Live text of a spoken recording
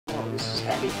this is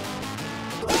heavy.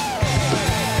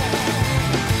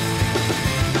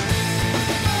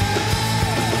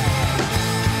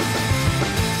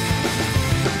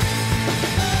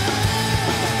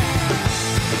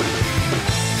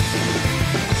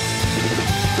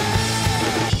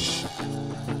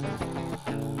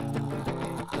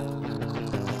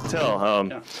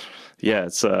 Yeah,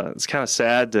 it's kind of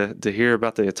sad to hear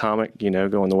about the Atomic,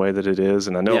 going the way that it is.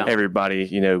 And I know everybody,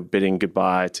 bidding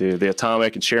goodbye to the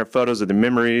Atomic and sharing photos of the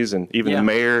memories, and even the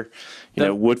mayor,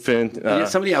 Woodfin.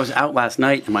 Somebody, I was out last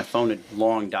night and my phone had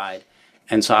long died.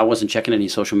 And so I wasn't checking any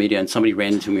social media, and somebody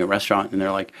ran into me at a restaurant and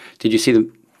they're like, "Did you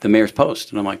see the mayor's post?"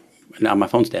 And I'm like, "No, my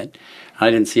phone's dead." I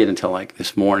didn't see it until like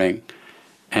this morning.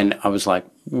 And I was like,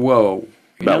 whoa.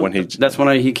 That's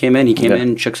when he came in. He came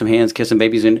in, shook some hands, kissed some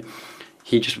babies, and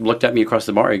he just looked at me across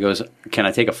the bar. He goes, "Can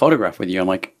I take a photograph with you?" I'm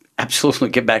like, "Absolutely,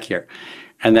 get back here."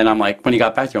 And then I'm like, when he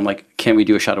got back there, I'm like, "Can we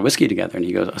do a shot of whiskey together?" And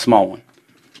he goes, "A small one."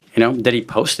 That he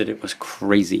posted, it was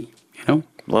crazy,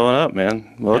 Blowing up,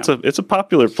 man. Well, it's a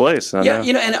popular place. I know.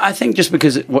 And I think just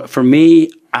because, for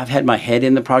me, I've had my head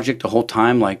in the project the whole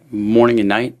time, like morning and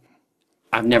night.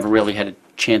 I've never really had a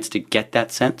chance to get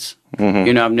that sense.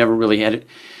 Mm-hmm. I've never really had it.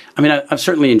 I mean, I've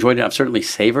certainly enjoyed it. I've certainly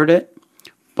savored it.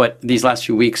 But these last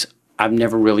few weeks, I've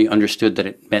never really understood that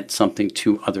it meant something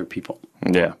to other people.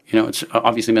 Yeah. It's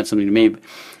obviously meant something to me.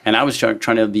 And I was trying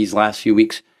to, these last few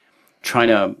weeks, trying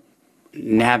to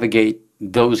navigate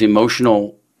those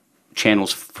emotional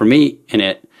channels for me in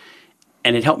it.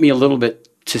 And it helped me a little bit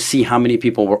to see how many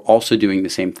people were also doing the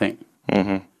same thing.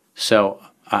 Mm-hmm. So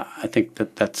I think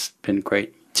that's been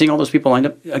great. Seeing all those people lined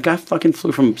up, a guy fucking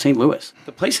flew from St. Louis.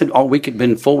 The place had all week had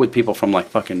been full with people from like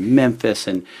fucking Memphis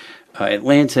and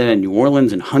Atlanta and New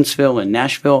Orleans and Huntsville and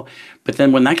Nashville. But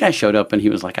then when that guy showed up and he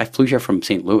was like, "I flew here from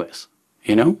St. Louis,"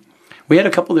 we had a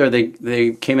couple there.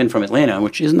 They came in from Atlanta,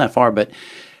 which isn't that far, but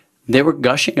they were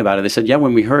gushing about it. They said, "Yeah,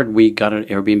 when we heard we got an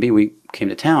Airbnb, we came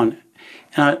to town."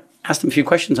 And I asked them a few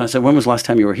questions. I said, "When was the last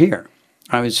time you were here?"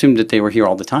 I assumed that they were here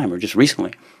all the time or just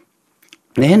recently.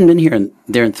 They hadn't been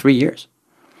there in 3 years.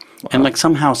 Wow. And like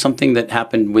somehow something that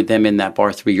happened with them in that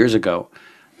bar 3 years ago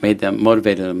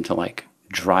motivated them to like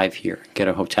drive here, get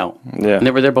a hotel. Yeah. And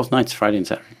they were there both nights, Friday and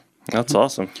Saturday. That's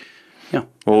awesome. Yeah.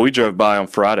 Well, we drove by on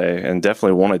Friday and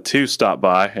definitely wanted to stop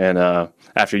by. And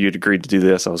after you'd agreed to do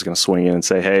this, I was going to swing in and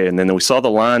say, hey. And then we saw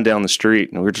the line down the street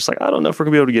and we were just like, I don't know if we're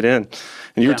going to be able to get in.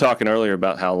 And you were talking earlier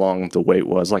about how long the wait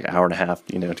was, like an hour and a half,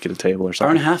 to get a table or something.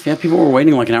 Hour and a half, yeah. People were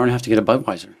waiting like an hour and a half to get a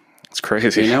Budweiser. It's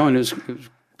crazy. And it was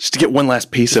just to get one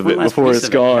last piece of it before it's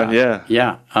gone. Yeah.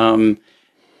 Yeah.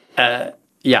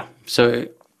 So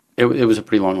it was a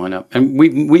pretty long lineup. And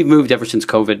we've moved ever since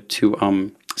COVID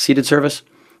to seated service.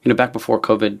 Back before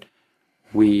COVID,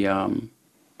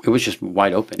 it was just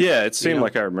wide open. Yeah, it seemed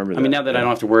like I remember that. I mean, now that I don't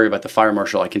have to worry about the fire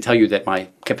marshal, I can tell you that my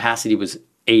capacity was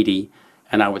 80,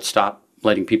 and I would stop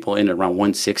letting people in at around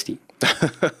 160.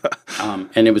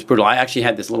 And it was brutal. I actually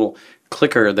had this little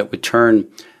clicker that would turn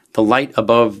the light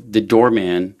above the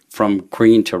doorman from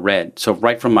green to red. So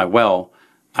right from my well,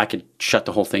 I could shut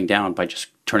the whole thing down by just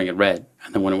turning it red.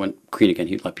 And then when it went green again,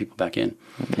 he'd let people back in.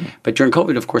 Mm-hmm. But during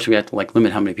COVID, of course, we had to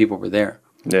limit how many people were there.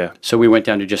 Yeah. So we went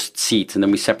down to just seats, and then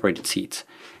we separated seats.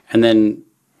 And then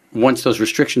once those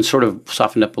restrictions sort of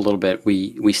softened up a little bit,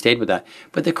 we stayed with that.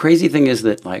 But the crazy thing is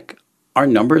that our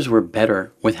numbers were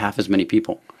better with half as many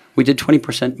people. We did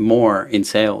 20% more in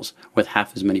sales with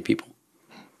half as many people.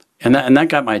 And that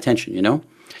got my attention, And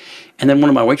then one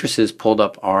of my waitresses pulled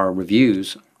up our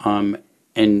reviews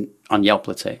and on Yelp,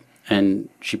 let's say. And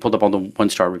she pulled up all the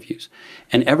one-star reviews.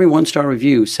 And every one-star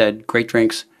review said, great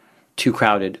drinks, too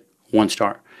crowded, 1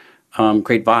 star.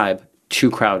 Great vibe,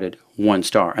 too crowded, 1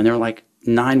 star. And there were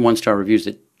 9 one-star reviews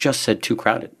that just said too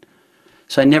crowded.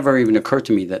 So it never even occurred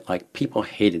to me that people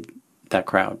hated that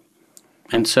crowd.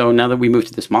 And so now that we moved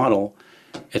to this model,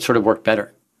 it sort of worked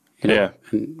better. Yeah.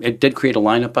 And it did create a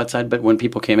lineup outside, but when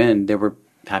people came in, they were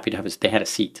happy to have they had a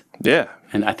seat. Yeah.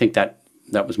 And I think that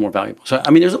was more valuable. So,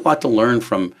 I mean, there's a lot to learn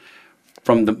from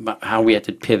how we had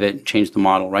to pivot and change the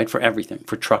model, right? For everything,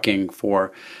 for trucking,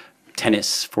 for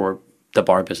tennis, for the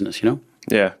bar business,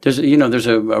 Yeah. There's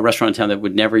a restaurant in town that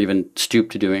would never even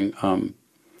stoop to doing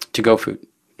to-go food.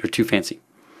 They're too fancy.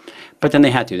 But then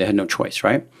they had to. They had no choice,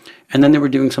 right? And then they were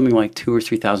doing something like $2,000 or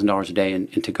 $3,000 a day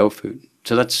in to-go food.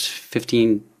 So that's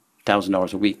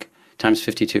 $15,000 a week times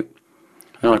 52. And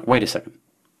they're like, wait a second.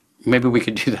 Maybe we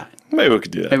could do that. Maybe we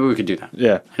could do that. Maybe we could do that.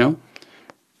 Yeah.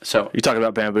 So you talking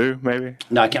about Bamboo, maybe?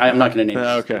 No, I'm not going to name it.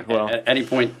 Okay, well. At any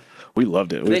point. We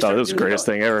loved it. We thought it was the greatest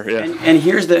thing ever. Yeah. And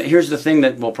here's the thing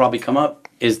that will probably come up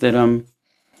is that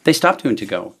they stopped doing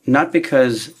to-go. Not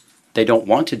because they don't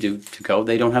want to go.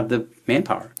 They don't have the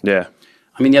manpower. Yeah.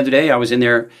 I mean, the other day I was in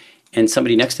there, and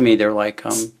somebody next to me, they're like,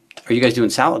 "Are you guys doing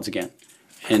salads again?"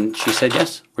 And she said,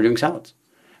 "Yes, we're doing salads."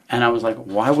 And I was like,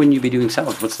 "Why wouldn't you be doing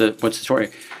salads? What's the story?"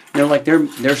 And they're like,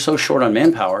 they're so short on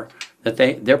manpower that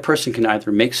their person can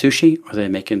either make sushi or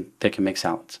they can make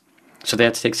salads. So they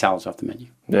have to take salads off the menu.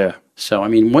 Yeah. So I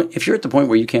mean, if you're at the point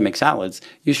where you can't make salads,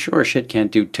 you sure as shit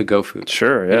can't do to-go food.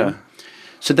 Sure. Yeah. You know?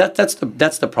 So that's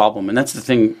the problem, and that's the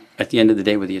thing at the end of the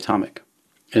day with the Atomic,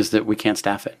 is that we can't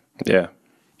staff it. Yeah.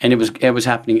 And it was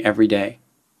happening every day.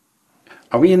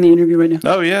 Are we in the interview right now?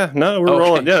 Oh yeah, no, we're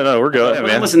rolling. Yeah, no, we're good, Well,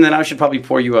 man. listen, then I should probably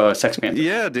pour you a Sex Panther.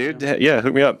 Yeah, dude. Yeah,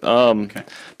 hook me up. Okay.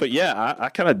 But yeah, I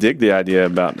kind of dig the idea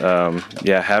about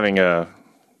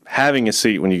having a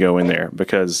seat when you go in there,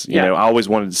 because you know I always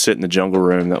wanted to sit in the jungle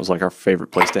room. That was like our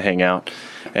favorite place to hang out,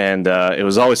 and it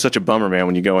was always such a bummer, man,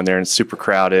 when you go in there and it's super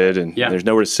crowded and there's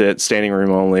nowhere to sit, standing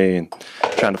room only, and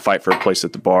trying to fight for a place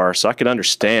at the bar. So I could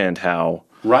understand how.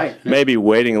 Right. Maybe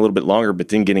waiting a little bit longer, but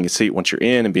then getting a seat once you're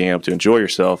in and being able to enjoy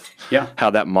yourself. Yeah. How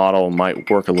that model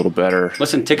might work a little better.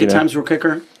 Listen, ticket times were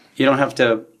quicker. You don't have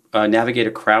to navigate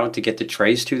a crowd to get the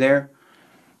trays to there.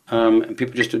 And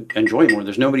people just enjoy more.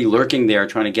 There's nobody lurking there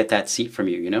trying to get that seat from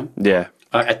you, you know? Yeah.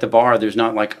 At the bar, there's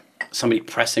not like somebody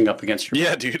pressing up against your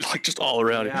Yeah, dude, like just all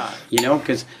around you. Yeah, you know,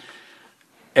 because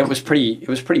it was pretty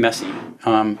messy.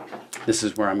 This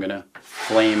is where I'm going to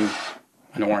flame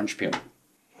an orange peel.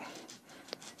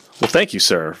 Well, thank you,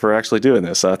 sir, for actually doing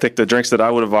this. I think the drinks that I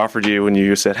would have offered you when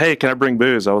you said, "Hey, can I bring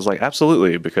booze?" I was like,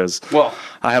 "Absolutely," because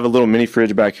I have a little mini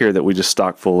fridge back here that we just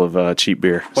stock full of cheap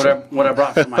beer. What I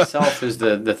brought for myself is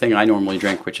the thing I normally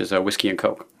drink, which is a whiskey and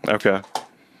Coke. Okay.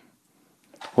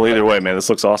 Well, either way, man, this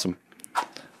looks awesome.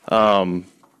 Let's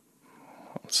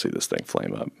see this thing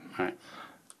flame up. All right.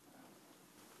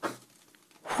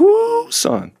 Whoo,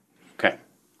 son. Okay.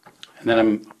 And then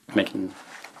I'm making.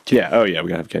 Yeah. Oh, yeah. We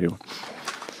gotta have Katie one.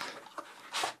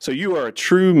 So you are a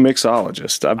true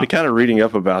mixologist. I've been kind of reading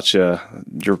up about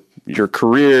your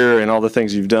career and all the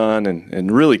things you've done,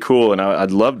 and really cool. And I'd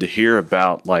love to hear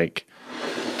about thank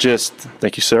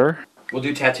you, sir. We'll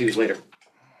do tattoos later.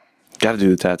 Got to do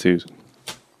the tattoos.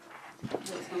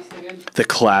 The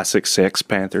classic Sex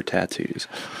Panther tattoos.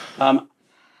 I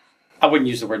wouldn't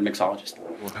use the word mixologist.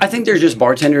 I think there's just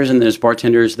bartenders, and there's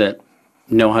bartenders that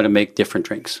know how to make different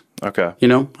drinks. Okay. You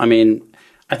know, I mean,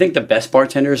 I think the best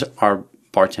bartenders are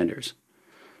bartenders.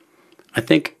 I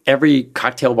think every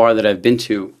cocktail bar that I've been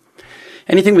to,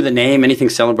 anything with a name, anything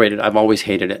celebrated, I've always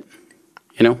hated it.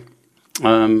 You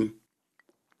know,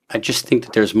 I just think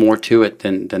that there's more to it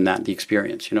than that. The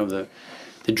experience, you know,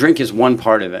 the drink is one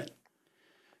part of it,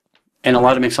 and a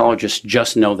lot of mixologists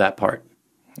just know that part.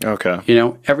 Okay. You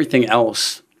know, everything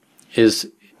else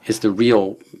is the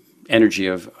real energy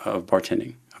of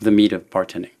bartending, of the meat of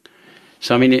bartending.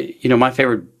 So, I mean, you know, my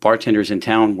favorite bartenders in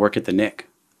town work at the Nick.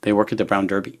 They work at the Brown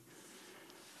Derby.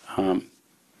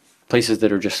 Places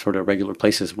that are just sort of regular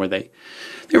places where they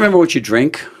remember what you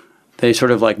drink. They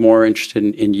sort of like more interested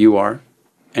in you are.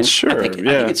 And sure, I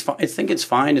think it's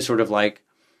fine to sort of like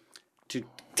to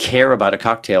care about a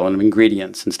cocktail and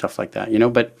ingredients and stuff like that, you know.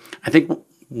 But I think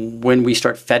when we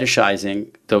start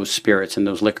fetishizing those spirits and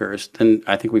those liquors, then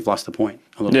I think we've lost the point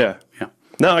a little bit. Yeah.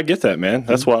 No, I get that, man.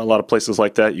 That's why a lot of places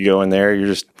like that, you go in there,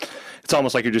 it's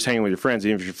almost like you're just hanging with your friends,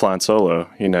 even if you're flying solo,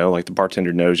 you know, like the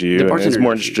bartender knows you. And it's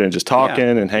more interested in just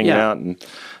talking and hanging out and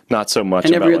not so much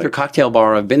and about every other cocktail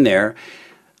bar I've been there,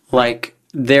 like,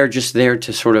 they're just there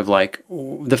to sort of like,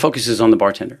 the focus is on the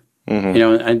bartender. You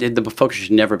know, and the focus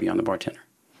should never be on the bartender.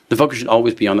 The focus should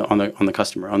always be on the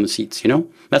customer, on the seats, you know?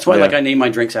 That's why, like, I name my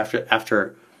drinks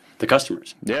after the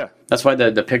customers. Yeah. That's why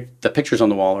the pictures on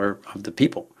the wall are of the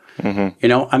people. You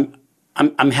know,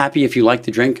 I'm happy if you like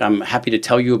the drink. I'm happy to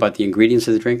tell you about the ingredients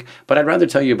of the drink, but I'd rather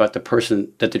tell you about the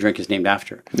person that the drink is named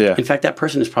after. Yeah. In fact, that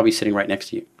person is probably sitting right next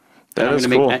to you. That is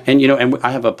cool. And you know, and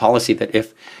I have a policy that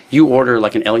if you order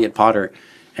like an Elliott Potter,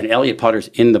 and Elliott Potter's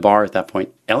in the bar at that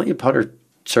point, Elliott Potter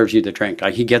serves you the drink.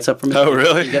 He gets up from his table.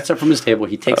 Really? He gets up from his table.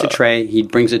 He takes a tray. He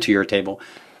brings it to your table.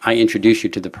 I introduce you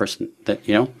to the person that,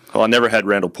 you know. Well, I never had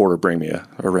Randall Porter bring me a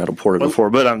Randall Porter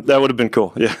before, but that would have been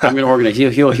cool. Yeah. I'm going to organize.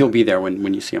 He'll be there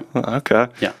when you see him. Okay.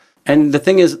 Yeah. And the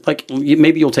thing is, like,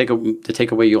 maybe the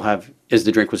takeaway you'll have is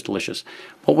the drink was delicious.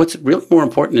 But what's really more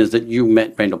important is that you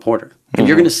met Randall Porter. And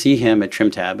you're going to see him at Trim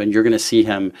Tab, and you're going to see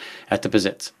him at the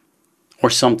Bazitz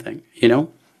or something, you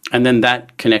know? And then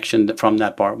that connection from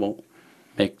that bar will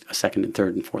make a second and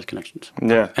third and fourth connections.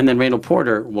 Yeah. And then Randall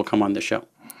Porter will come on the show.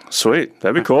 Sweet.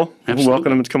 That'd be cool. Absolutely.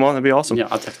 Welcome him to come on. That'd be awesome. Yeah,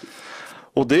 I'll text him.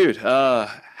 Well, dude,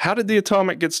 How did the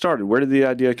Atomic get started? Where did the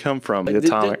idea come from? The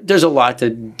Atomic. There's a lot to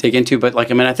dig into, but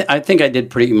like, I mean, I think I did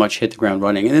pretty much hit the ground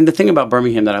running. And then the thing about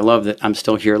Birmingham that I love that I'm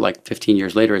still here like 15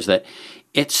 years later is that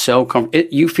it's so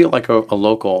you feel like a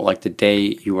local like the day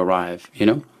you arrive, you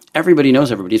know? Everybody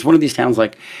knows everybody. It's one of these towns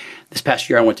like this past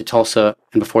year I went to Tulsa,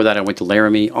 and before that I went to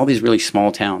Laramie, all these really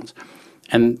small towns.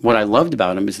 And what I loved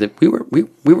about them is that we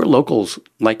were locals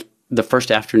like the first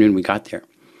afternoon we got there.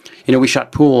 You know, we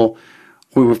shot pool,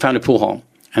 found a pool hall,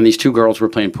 and these two girls were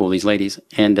playing pool, these ladies,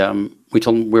 and we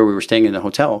told them where we were staying in the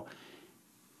hotel.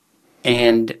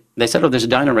 And they said, oh, there's a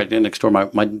diner right next door.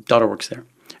 My daughter works there.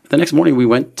 The next morning we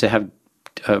went to have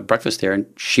breakfast there, and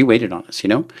she waited on us, you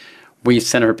know. We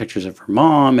sent her pictures of her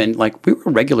mom, and like we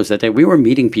were regulars that day. We were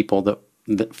meeting people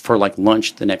that for like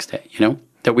lunch the next day, you know,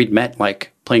 that we'd met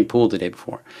like playing pool the day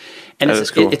before. And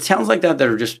Cool. It sounds like that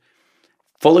are just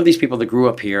full of these people that grew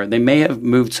up here. They may have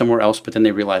moved somewhere else, but then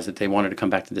they realized that they wanted to come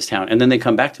back to this town. And then they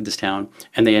come back to this town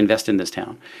and they invest in this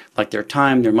town. Like their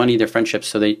time, their money, their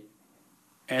friendships.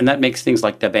 And that makes things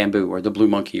like the Bamboo or the Blue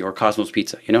Monkey or Cosmos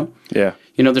Pizza, you know? Yeah.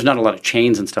 You know, there's not a lot of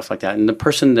chains and stuff like that. And the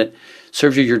person that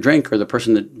serves you your drink or the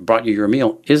person that brought you your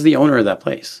meal is the owner of that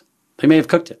place. They may have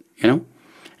cooked it, you know?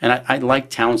 And I like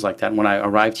towns like that. And when I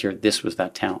arrived here, this was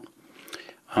that town.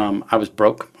 I was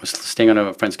broke. I was staying on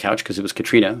a friend's couch because it was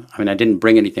Katrina. I mean, I didn't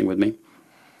bring anything with me.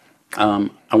 I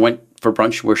went for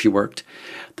brunch where she worked.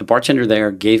 The bartender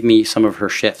there gave me some of her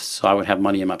shifts so I would have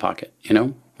money in my pocket, you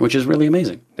know, which is really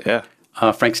amazing. Yeah.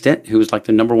 Frank Stitt, who was like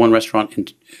the #1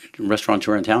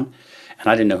 restaurateur in town, and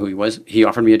I didn't know who he was. He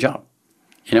offered me a job,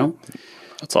 you know.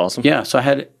 That's awesome. Yeah, so I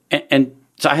had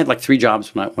so I had like 3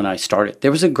 jobs when I started.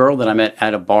 There was a girl that I met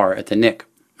at a bar at the Nick,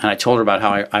 and I told her about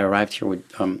how I arrived here with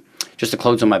just the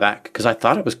clothes on my back because I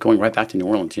thought I was going right back to New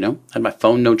Orleans. You know, I had my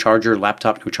phone, no charger,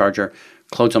 laptop, no charger,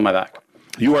 clothes on my back.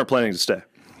 You weren't planning to stay.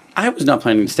 I was not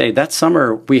planning to stay. That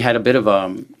summer we had a bit of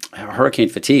hurricane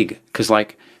fatigue because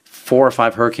like 4 or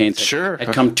 5 hurricanes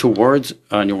had come towards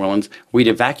New Orleans. We'd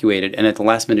evacuated, and at the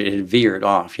last minute, it had veered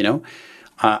off, you know.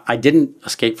 I didn't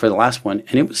escape for the last one,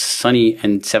 and it was sunny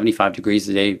and 75 degrees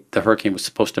the day the hurricane was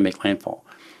supposed to make landfall.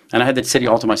 And I had the city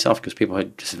all to myself because people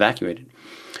had just evacuated.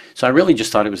 So I really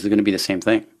just thought it was going to be the same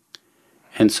thing.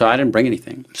 And so I didn't bring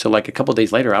anything. So like a couple of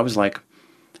days later, I was like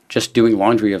just doing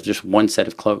laundry of just one set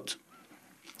of clothes.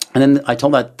 And then I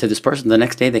told that to this person. The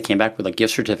next day, they came back with a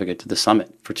gift certificate to the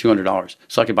summit for $200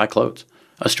 so I could buy clothes.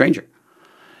 A stranger.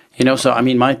 You know, so I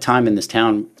mean, my time in this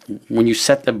town, when you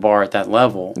set the bar at that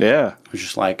level, yeah, it was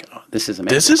just like, oh, this is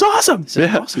amazing. This is awesome. This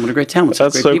is awesome. What a great town. With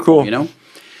That's great so people, cool. You know?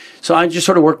 So I just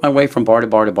sort of worked my way from bar to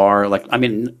bar to bar. Like, I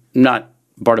mean, not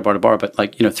bar to bar to bar, but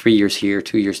like, you know, 3 years here,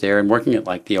 2 years there, and working at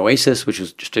like the Oasis, which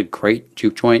was just a great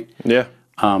juke joint. Yeah.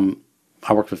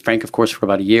 I worked with Frank, of course, for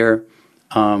about a year.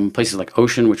 Places like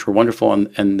Ocean, which were wonderful.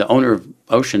 And the owner of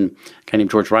Ocean, a guy named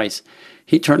George Rice,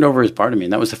 he turned over his bar to me.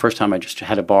 And that was the first time I just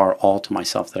had a bar all to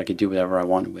myself that I could do whatever I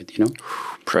wanted with, you know?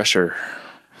 Pressure.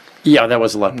 Yeah, that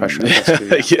was a lot of pressure. I guess,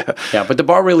 too, yeah. Yeah, but the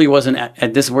bar really wasn't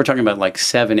at this. We're talking about like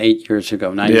 7, 8 years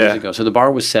ago, 9 years ago. So the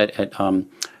bar was set at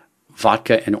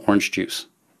vodka and orange juice.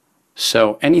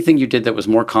 So anything you did that was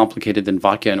more complicated than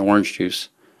vodka and orange juice,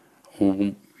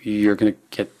 you're going to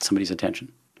get somebody's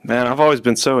attention. Man, I've always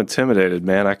been so intimidated,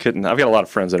 man. I've got a lot of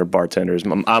friends that are bartenders.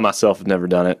 I myself have never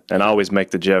done it. And I always make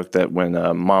the joke that when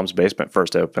Mom's Basement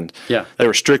first opened, they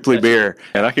were strictly beer.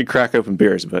 And I could crack open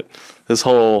beers, but this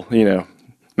whole, you know,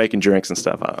 making drinks and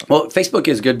stuff. Well, Facebook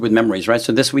is good with memories, right?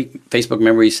 So this week, Facebook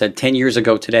Memories said 10 years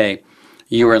ago today,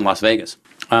 you were in Las Vegas.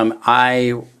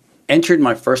 I entered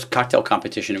my first cocktail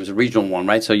competition. It was a regional one,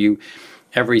 right? So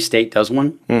every state does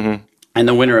one. Mm-hmm. And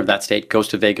the winner of that state goes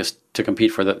to Vegas to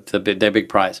compete for their big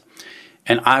prize.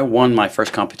 And I won my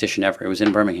first competition ever. It was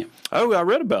in Birmingham. Oh, I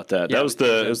read about that. Yeah, it was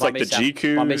like the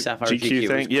GQ, Bombay Sapphire GQ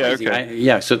thing. Yeah,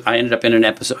 okay. So I ended up in an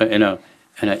episode in an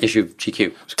issue of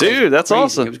GQ. Dude, that's crazy.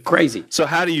 awesome. It was crazy. So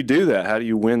how do you do that? How do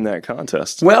you win that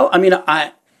contest? Well, I mean,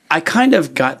 I kind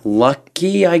of got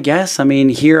lucky, I guess. I mean,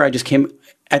 here I just came.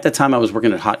 At the time, I was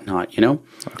working at Hot and Hot, you know?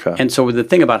 Okay. And so the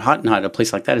thing about Hot and Hot, a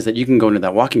place like that, is that you can go into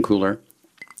that walk-in cooler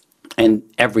and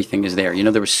everything is there. You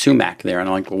know, there was sumac there. And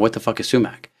I'm like, well, what the fuck is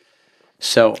sumac?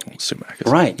 So, sumac is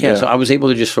right, yeah. So I was able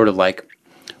to just sort of like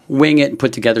wing it and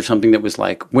put together something that was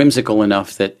like whimsical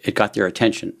enough that it got their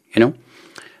attention, you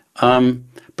know?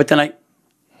 But then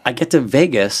I get to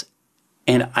Vegas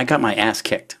and I got my ass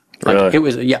kicked. Like, really? It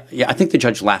was, yeah. I think the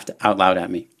judge laughed out loud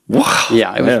at me. Wow.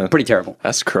 Yeah, it was pretty terrible.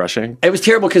 That's crushing. It was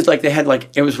terrible because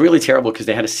it was really terrible because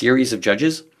they had a series of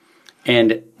judges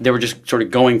and they were just sort of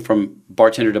going from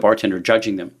bartender to bartender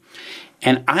judging them.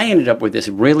 And I ended up with this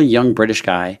really young British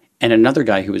guy and another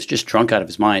guy who was just drunk out of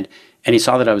his mind. And he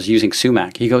saw that I was using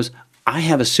sumac. He goes, I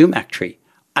have a sumac tree.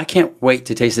 I can't wait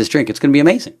to taste this drink. It's going to be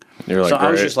amazing. You're like, so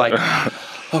I was great. just like,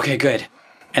 okay, good.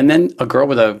 And then a girl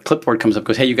with a clipboard comes up and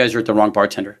goes, hey, you guys are at the wrong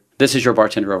bartender. This is your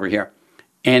bartender over here.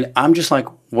 And I'm just like,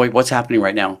 wait, what's happening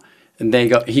right now? And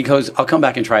he goes, I'll come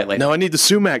back and try it later. No, I need the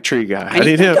sumac tree guy. I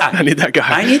need him. I need that guy.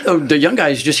 I need the young guy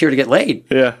who's just here to get laid.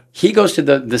 Yeah. He goes to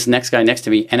this next guy next to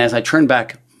me. And as I turn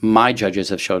back, my judges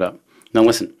have showed up. Now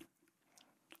listen,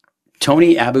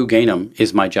 Tony Abu Ghanem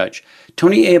is my judge.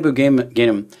 Tony Abu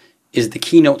Ghanem is the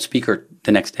keynote speaker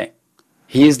the next day.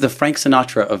 He is the Frank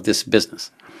Sinatra of this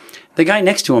business. The guy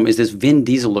next to him is this Vin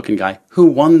Diesel looking guy who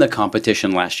won the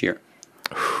competition last year.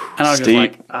 And I was just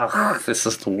like, oh, this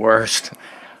is the worst.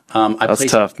 That's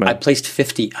tough, man. I placed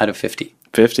 50 out of 50.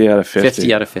 50 out of 50.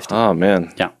 50 out of 50. Oh,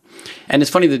 man. Yeah. And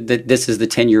it's funny that this is the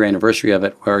 10-year anniversary of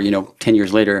it, where, 10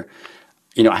 years later,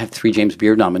 I have 3 James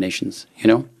Beard nominations,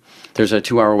 There's a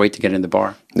 2-hour wait to get in the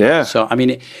bar. Yeah. So, I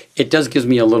mean, it does gives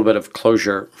me a little bit of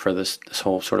closure for this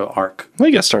whole sort of arc. Well,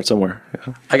 you got to start somewhere.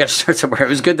 Yeah. I got to start somewhere. It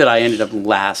was good that I ended up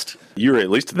last. You were at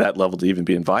least at that level to even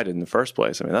be invited in the first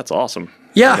place. I mean, that's awesome.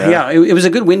 Yeah. It was a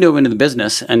good window into the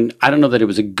business. And I don't know that it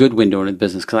was a good window into the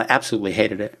business because I absolutely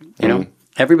hated it.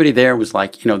 Everybody there was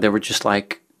like, they were just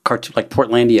like like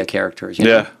Portlandia characters.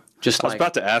 Yeah. Just I was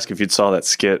about to ask if you'd saw that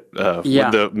skit with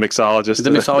the mixologist.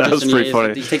 The mixologist. That was pretty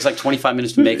funny. He takes like 25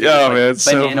 minutes to make it. Yeah, man.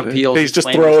 Banana peels. He's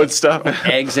just throwing stuff.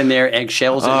 Eggs in there,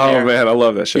 eggshells in there. Oh, man. I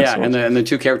love that shit. Yeah, and the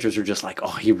 2 characters are just like, oh,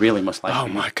 he really must like me. Oh,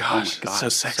 my gosh. Oh, my God. So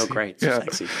sexy. So great. So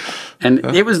sexy. And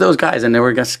it was those guys, and they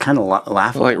were just kind of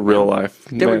laughing. Like real life.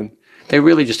 They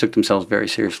really just took themselves very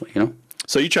seriously,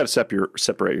 So you try to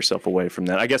separate yourself away from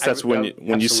that. I guess that's when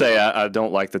you say I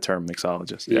don't like the term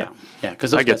mixologist. Yeah,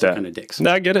 because those guys are kind of dicks.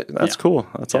 No, I get it. That's cool.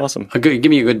 That's awesome. Give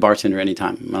me a good bartender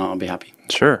anytime, and I'll be happy.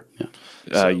 Sure.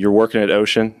 Yeah. You're working at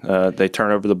Ocean. They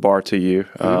turn over the bar to you.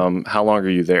 How long are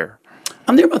you there?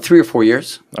 I'm there about 3 or 4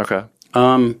 years. Okay.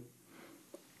 And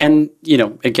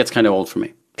it gets kind of old for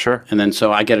me. Sure. And then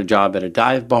so I get a job at a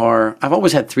dive bar. I've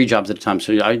always had 3 jobs at a time,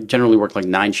 so I generally work like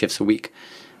 9 shifts a week.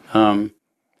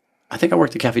 I think I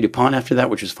worked at Cafe DuPont after that,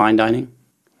 which is fine dining,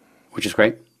 which is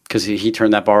great because he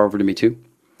turned that bar over to me too.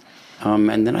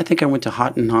 And then I think I went to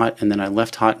Hot and Hot, and then I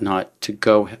left Hot and Hot to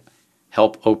go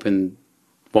help open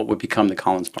what would become the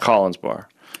Collins Bar. Collins Bar.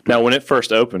 Now, when it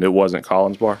first opened, it wasn't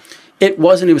Collins Bar? It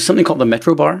wasn't. It was something called the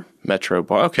Metro Bar. Metro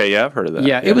Bar. Okay, yeah, I've heard of that.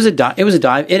 Yeah, it was a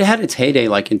dive. It had its heyday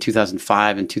like in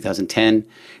 2005 and 2010,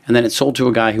 and then it sold to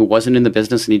a guy who wasn't in the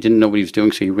business and he didn't know what he was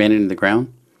doing, so he ran it into the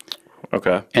ground.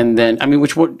 Okay. And then, I mean,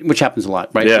 which happens a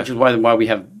lot, right? Yeah. Which is why we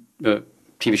have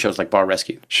TV shows like Bar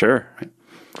Rescue. Sure. Right?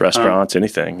 Restaurants,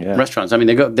 anything. Yeah. Restaurants. I mean,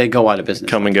 they go out of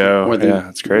business. Come and go. More than, yeah,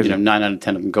 it's crazy. 9 out of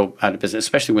 10 of them go out of business,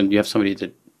 especially when you have somebody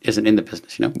that isn't in the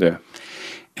business. Yeah.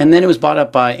 And then it was bought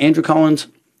up by Andrew Collins.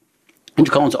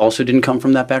 Andrew Collins also didn't come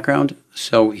from that background,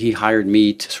 so he hired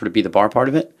me to sort of be the bar part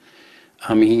of it.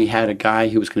 He had a guy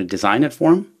who was going to design it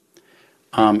for him.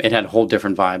 It had a whole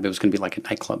different vibe. It was going to be like a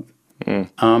nightclub.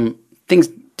 Things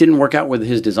didn't work out with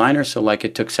his designer, so like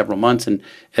it took several months, and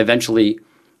eventually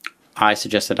I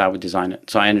suggested I would design it.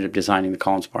 So I ended up designing the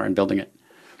Collins Bar and building it.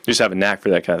 You just have a knack for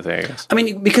that kind of thing, I guess. I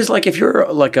mean, because like if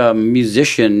you're like a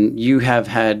musician, you have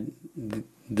had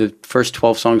the first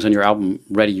 12 songs on your album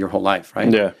ready your whole life,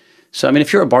 right? Yeah. So, I mean,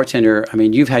 if you're a bartender, I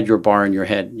mean, you've had your bar in your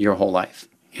head your whole life,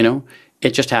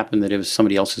 It just happened that it was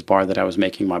somebody else's bar that I was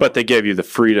making my bar. But they gave you the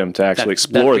freedom to actually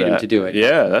explore that. To do it.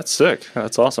 Yeah, that's sick.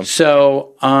 That's awesome.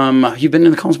 So, you've been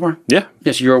in the Collins Bar? Yeah.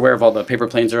 Yes, you're aware of all the paper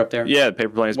planes are up there? Yeah, the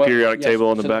paper planes, periodic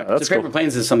table in the back. That's cool. Paper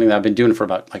planes is something that I've been doing for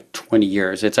about like 20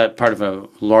 years. It's a part of a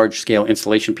large-scale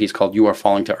installation piece called You Are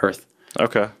Falling to Earth.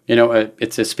 Okay.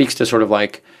 It speaks to sort of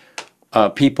like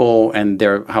people and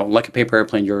how like a paper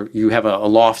airplane, you have a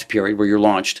loft period where you're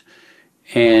launched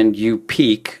and you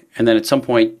peak, and then at some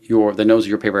point the nose of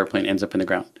your paper airplane ends up in the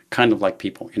ground, kind of like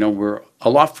people. We're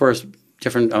aloft for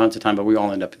different amounts of time, but we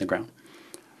all end up in the ground.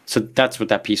 So that's what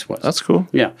that piece was. That's cool.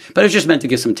 Yeah, but it was just meant to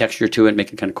give some texture to it,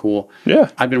 make it kind of cool. Yeah.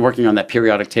 I've been working on that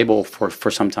periodic table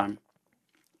for some time.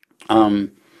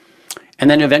 And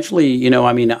then eventually,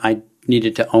 I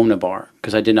needed to own a bar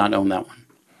because I did not own that one.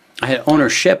 I had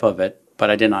ownership of it, but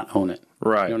I did not own it.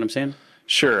 Right. You know what I'm saying?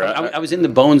 Sure. I was in the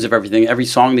bones of everything. Every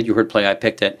song that you heard play, I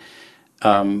picked it.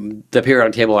 The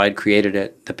periodic table, I had created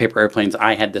it. The paper airplanes,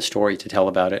 I had the story to tell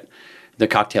about it. The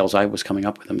cocktails, I was coming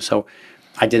up with them. So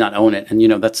I did not own it. And,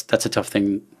 that's a tough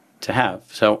thing to have.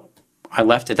 So I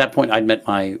left. At that point, I'd met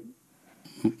my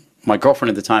girlfriend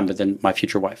at the time, but then my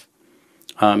future wife.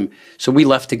 So we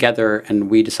left together, and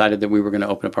we decided that we were going to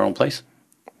open up our own place.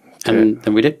 And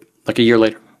then we did, like a year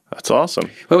later. That's awesome.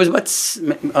 Well, it was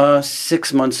about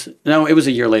 6 months. No, it was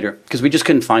a year later because we just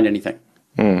couldn't find anything.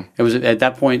 It was at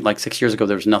that point, like 6 years ago,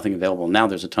 there was nothing available. Now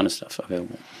there's a ton of stuff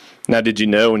available. Now, did you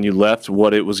know when you left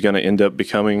what it was going to end up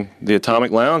becoming, the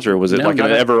Atomic Lounge, or was it like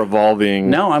an ever-evolving?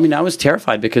 No, I mean, I was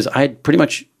terrified because I had pretty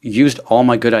much used all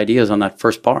my good ideas on that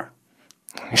first bar.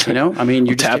 You know, I mean,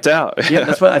 you just tapped out. Yeah,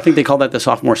 that's what I think they call that, the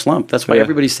sophomore slump. That's why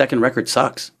everybody's second record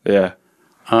sucks. Yeah.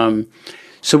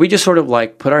 So we just sort of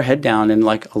like put our head down and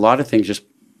like a lot of things just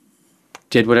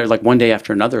did whatever, like one day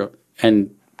after another,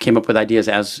 and came up with ideas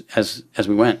as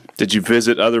we went. Did you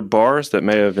visit other bars that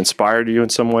may have inspired you in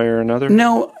some way or another?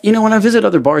 No, you know, when I visit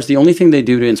other bars, the only thing they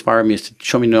do to inspire me is to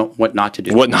show me what not to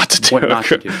do. What not to do. What not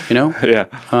to do, you know? Yeah.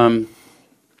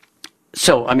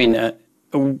 So, I mean,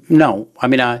 no. I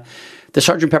mean, the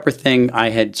Sgt. Pepper thing I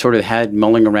had sort of had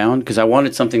mulling around because I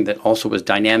wanted something that also was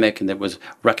dynamic and that was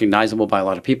recognizable by a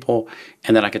lot of people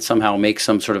and that I could somehow make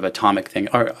some sort of atomic thing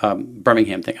or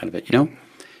Birmingham thing out of it, you know?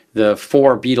 The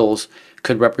 4 Beatles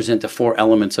could represent the 4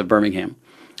 elements of Birmingham: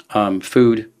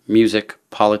 food, music,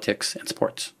 politics, and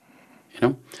sports. You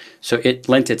know, so it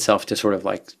lent itself to sort of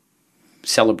like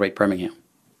celebrate Birmingham.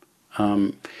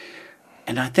 And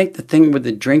I think the thing with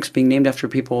the drinks being named after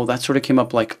people, that sort of came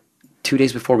up like 2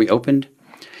 days before we opened.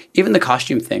 Even the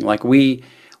costume thing, like we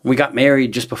got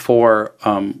married just before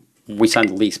we signed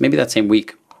the lease, maybe that same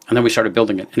week. And then we started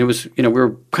building it. And it was, you know, we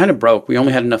were kind of broke. We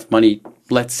only had enough money,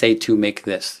 let's say, to make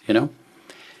this, you know?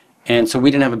 And so we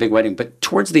didn't have a big wedding. But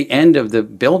towards the end of the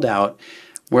build out,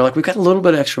 we're like, we've got a little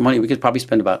bit of extra money. We could probably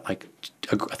spend about like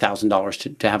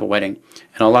 $1,000 to have a wedding.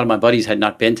 And a lot of my buddies had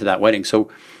not been to that wedding. So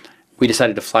we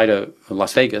decided to fly to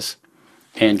Las Vegas.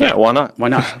 And yeah, why not? Why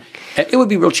not? It would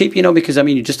be real cheap, you know, because I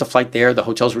mean, just a flight there, the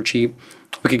hotels were cheap.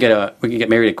 We could get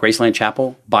married at Graceland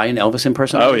Chapel, buy an Elvis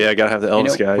impersonator. Oh yeah, gotta have the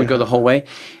Elvis guy. We'd go the whole way.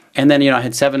 And then, you know, I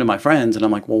had 7 of my friends, and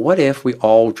I'm like, well, what if we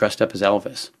all dressed up as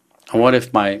Elvis? And what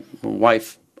if my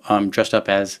wife dressed up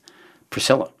as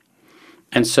Priscilla?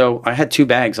 And so I had 2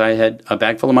 bags. I had a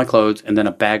bag full of my clothes and then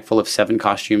a bag full of 7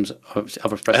 costumes of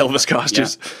Elvis Presley. Elvis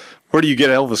costumes. Yeah. Where do you get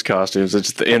Elvis costumes? It's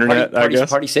just the internet, I guess?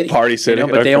 Party City. Party City. You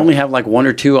know, but they only have like 1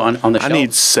 or 2 on the shelf. I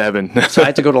need 7. So I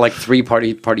had to go to like 3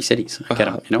 party cities. Get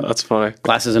them, you know? That's funny.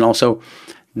 Glasses. And also,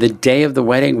 the day of the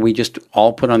wedding, we just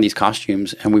all put on these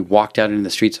costumes and we walked out into the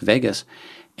streets of Vegas.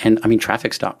 And I mean,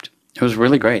 traffic stopped. It was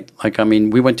really great. Like, I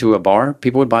mean, we went to a bar.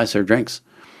 People would buy us their drinks.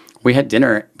 We had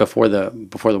dinner before the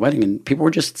wedding, and people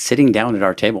were just sitting down at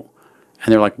our table.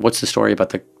 And they're like, what's the story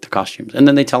about the costumes? And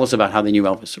then they tell us about how they knew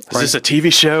Elvis. Is this a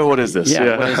TV show? What is this?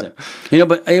 Yeah, what is it? You know,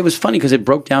 but it was funny because it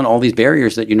broke down all these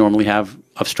barriers that you normally have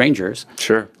of strangers.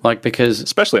 Sure. Like, because...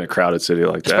 Especially in a crowded city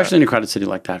like that. Especially in a crowded city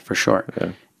like that, for sure.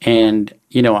 Yeah. And,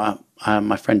 you know,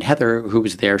 my friend Heather, who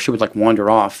was there, she would like wander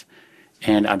off,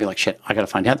 and I'd be like, shit, I got to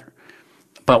find Heather.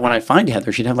 But when I find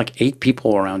Heather, she'd have like 8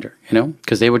 people around her, you know,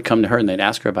 because they would come to her and they'd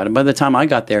ask her about it. By the time I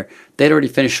got there, they'd already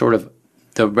finished sort of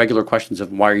the regular questions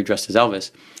of why are you dressed as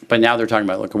Elvis? But now they're talking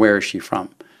about, like, where is she from?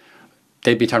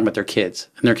 They'd be talking about their kids,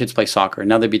 and their kids play soccer. And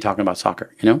now they'd be talking about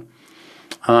soccer, you know?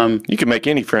 You can make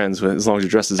any friends as long as you're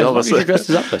dressed as Elvis. As long as you're dressed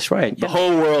as Elvis, right. The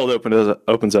whole world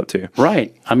opens up to you.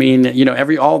 Right. I mean, you know,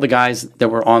 all the guys that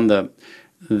were on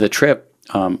the trip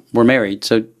were married.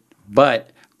 So,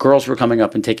 but girls were coming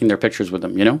up and taking their pictures with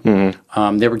them, you know?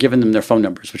 Mm-hmm. They were giving them their phone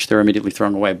numbers, which they're immediately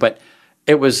throwing away. But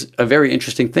it was a very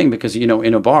interesting thing because, you know,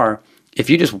 in a bar, if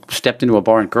you just stepped into a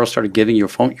bar and girls started giving you your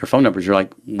phone numbers, you're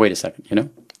like, wait a second, you know?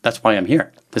 That's why I'm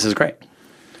here. This is great.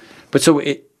 But so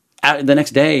the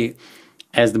next day,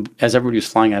 as everybody was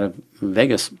flying out of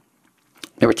Vegas,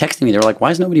 they were texting me. They were like,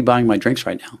 why is nobody buying my drinks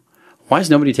right now? Why is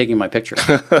nobody taking my picture?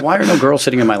 Why are no girls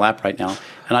sitting in my lap right now?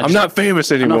 And I'm not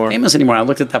famous anymore. I'm not famous anymore. I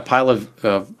looked at that pile of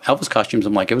Elvis costumes.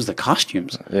 I'm like, it was the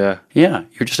costumes. Yeah. Yeah,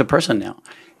 you're just a person now.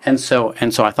 And so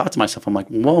I thought to myself, I'm like,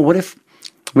 well, what if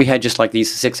we had just like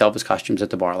these 6 Elvis costumes at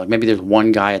the bar? Like maybe there's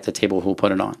one guy at the table who'll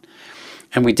put it on.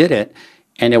 And we did it,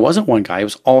 and it wasn't one guy. It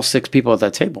was all 6 people at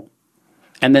that table.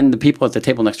 And then the people at the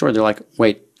table next door, they're like,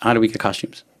 wait, how do we get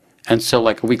costumes? And so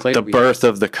like a week later, the birth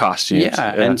of the costumes.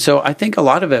 Yeah. And so I think a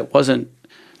lot of it wasn't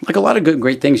like a lot of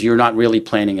great things. You're not really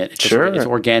planning it. It's sure. It's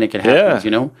organic. It happens, you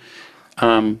know?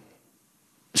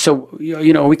 So,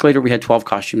 you know, a week later we had 12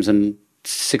 costumes, and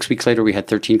 6 weeks later we had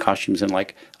 13 costumes, and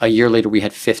like a year later we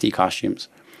had 50 costumes.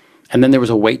 And then there was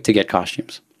a wait to get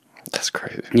costumes. That's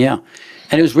crazy. Yeah.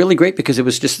 And it was really great because it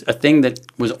was just a thing that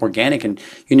was organic and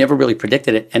you never really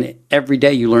predicted it. And every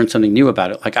day you learned something new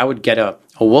about it. Like I would get a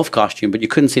wolf costume, but you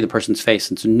couldn't see the person's face,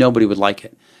 and so nobody would like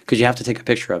it because you have to take a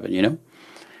picture of it, you know?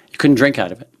 You couldn't drink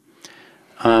out of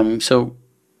it. So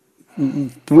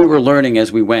we were learning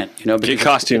as we went, you know. Get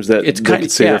costumes that it's kind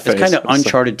of see their face. It's kind of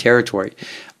uncharted territory.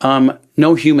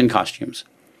 No human costumes.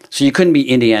 So you couldn't be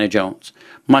Indiana Jones.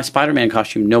 My Spider-Man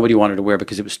costume, nobody wanted to wear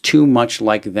because it was too much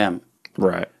like them.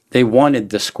 Right. They wanted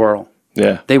the squirrel.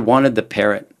 Yeah. They wanted the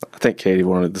parrot. I think Katie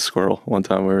wanted the squirrel one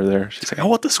time we were there. She's like, I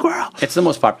want the squirrel. It's the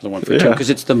most popular one for Tim because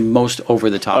it's the most over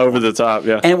the top. Over the top,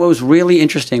 yeah. And what was really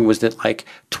interesting was that like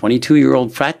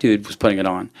 22-year-old frat dude was putting it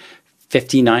on.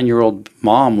 59-year-old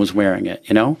mom was wearing it,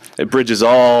 you know? It bridges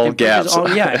all gaps.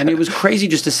 Yeah, and it was crazy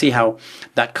just to see how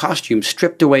that costume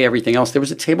stripped away everything else. There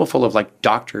was a table full of like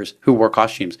doctors who wore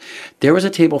costumes. There was a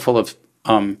table full of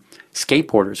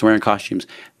skateboarders wearing costumes.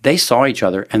 They saw each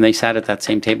other and they sat at that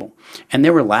same table. And they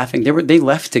were laughing. They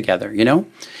left together, you know?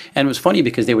 And it was funny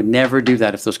because they would never do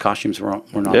that if those costumes were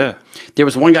not. Yeah. There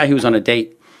was one guy who was on a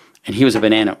date and he was a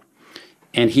banana.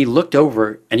 And he looked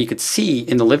over and he could see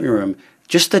in the living room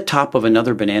just the top of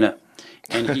another banana.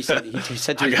 And he said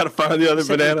to I got to find the other to his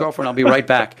banana. girlfriend, I'll be right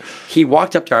back. He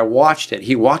walked up there. I watched it.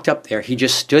 He walked up there. He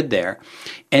just stood there.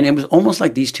 And it was almost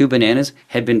like these two bananas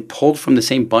had been pulled from the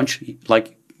same bunch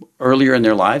like earlier in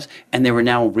their lives, and they were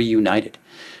now reunited.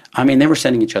 I mean, they were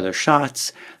sending each other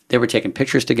shots. They were taking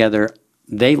pictures together.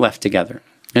 They left together.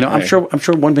 You know, Right. I'm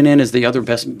sure one banana is the other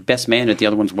best man at the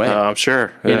other one's wedding. I'm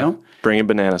sure. You know? Bringing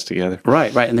bananas together.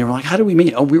 Right. And they were like, how do we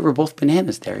meet? Oh, we were both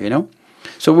bananas there, you know?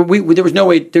 So we there was no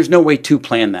way, there's no way to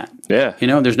plan that. Yeah. You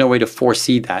know, there's no way to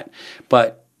foresee that.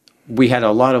 But we had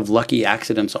a lot of lucky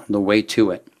accidents on the way to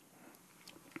it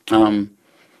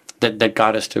that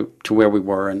got us to where we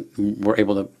were and were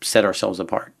able to set ourselves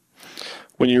apart.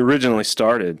 When you originally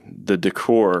started, the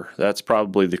decor, that's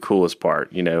probably the coolest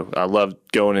part. You know, I loved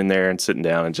going in there and sitting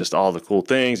down and just all the cool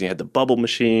things. You had the bubble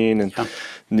machine and,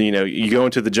 you know, you go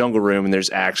into the jungle room and there's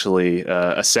actually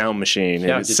a sound machine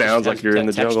and it sounds like you're in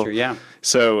the jungle. Yeah.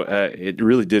 So it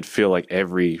really did feel like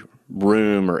every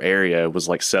room or area was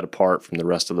like set apart from the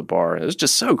rest of the bar. It was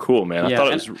just so cool, man. I thought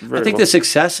it was very I think the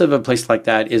success of a place like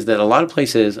that is that a lot of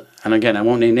places, and again, I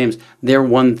won't name names, they're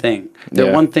one thing.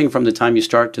 They're one thing from the time you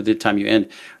start to the time you end.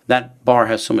 That bar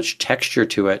has so much texture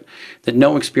to it that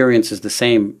no experience is the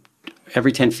same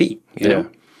every 10 feet. You know?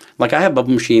 Like I have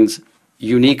bubble machines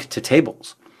unique to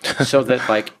tables so that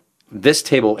like this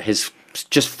table is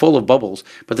just full of bubbles,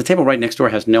 but the table right next door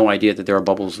has no idea that there are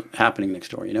bubbles happening next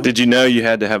door, you know? Did you know you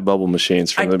had to have bubble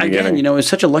machines from the beginning? Again, you know, it's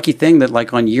such a lucky thing that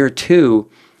like on year 2,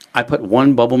 I put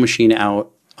one bubble machine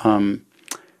out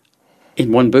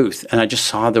in one booth and I just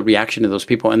saw the reaction of those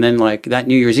people. And then like that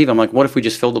New Year's Eve, I'm like, what if we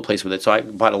just filled the place with it? So I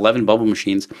bought 11 bubble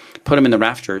machines, put them in the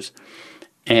rafters,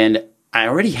 and I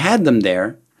already had them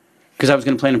there because I was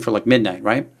going to plan them for like midnight,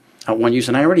 right? At one use,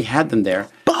 and I already had them there.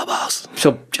 Bubbles!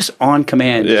 So just on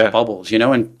command, just bubbles, you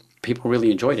know, and people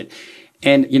really enjoyed it.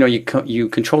 And, you know, you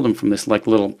control them from this like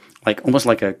little, like almost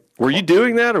like a... Were you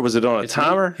doing that or was it on a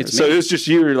timer? It's so me. it was just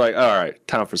you were like, all right,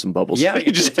 time for some bubbles. Yeah,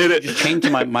 you just hit it. Just chained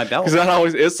to my belt. Because that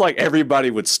always, it's like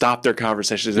everybody would stop their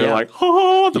conversations. They're Yeah. like,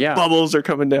 oh, the bubbles are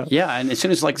coming down. Yeah, and as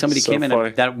soon as like somebody So came funny.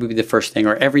 in, that would be the first thing,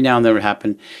 or every now and then it would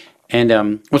happen.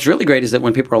 And what's really great is that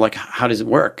when people are like, how does it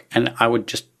work? And I would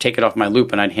just take it off my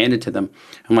loop and I'd hand it to them.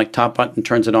 I'm like, top button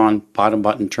turns it on, bottom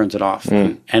button turns it off.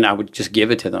 And I would just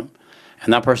give it to them.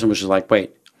 And that person was just like,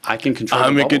 wait, I can control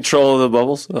I'm the in bubble. control of the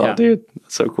bubbles? Oh, Yeah. dude,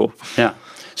 that's so cool. Yeah.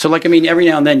 So like, I mean, every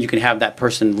now and then you can have that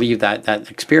person leave that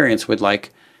experience with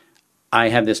like, I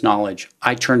have this knowledge.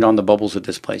 I turned on the bubbles at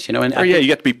this place, you know? And Or you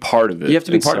have to be part of it. you have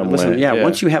to be in part of it. some Listen, way.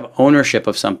 once you have ownership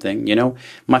of something, you know,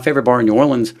 my favorite bar in New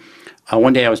Orleans,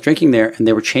 one day I was drinking there and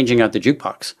they were changing out the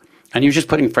jukebox. And he was just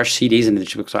putting fresh CDs into the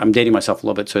jukebox. I'm dating myself a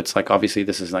little bit, so it's like, obviously,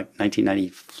 this is like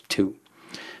 1992.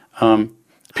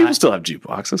 People still have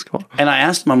jukeboxes. Come on. And I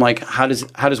asked him, I'm like, how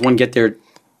does one get their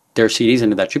CDs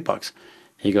into that jukebox?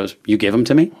 He goes, you give them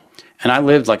to me? And I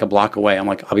lived like a block away. I'm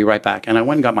like, I'll be right back. And I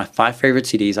went and got my 5 favorite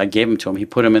CDs. I gave them to him. He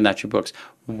put them in that jukebox.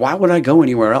 Why would I go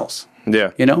anywhere else?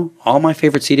 Yeah. You know, all my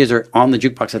favorite CDs are on the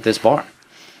jukebox at this bar.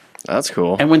 That's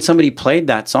cool. And when somebody played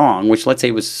that song, which let's say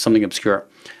was something obscure,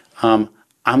 I'm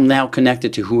now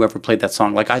connected to whoever played that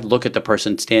song. Like I'd look at the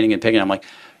person standing and picking. I'm like,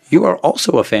 you are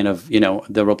also a fan of, you know,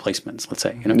 the Replacements, let's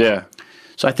say. You know? Yeah.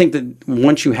 So I think that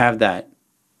once you have that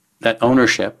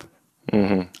ownership,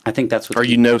 I think that's what. Or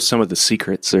you know some of the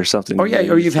secrets or something. Or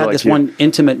yeah, or you've had like this one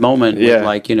intimate moment with Yeah.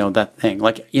 like, you know, that thing.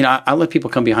 Like, you know, I let people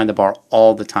come behind the bar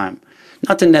all the time.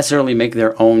 Not to necessarily make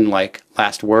their own like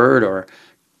last word or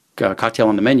cocktail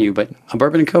on the menu, but a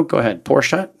bourbon and Coke, go ahead. Pour a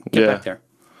shot, get Yeah. back there.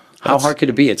 How hard could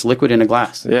it be? It's liquid in a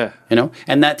glass. Yeah. You know?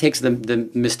 And that takes the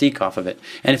mystique off of it.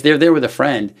 And if they're there with a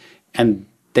friend and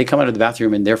they come out of the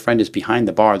bathroom and their friend is behind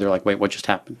the bar, they're like, wait, what just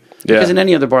happened? Yeah. Because in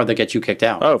any other bar, they get you kicked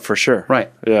out. Oh, for sure.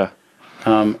 Right. Yeah.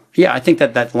 Yeah, I think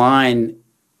that line,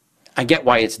 I get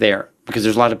why it's there because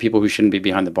there's a lot of people who shouldn't be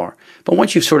behind the bar. But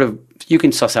once you've you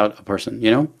can suss out a person,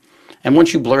 you know? And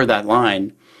once you blur that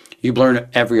line, you blur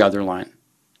every other line.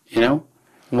 You know,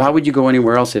 why would you go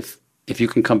anywhere else if you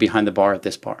can come behind the bar at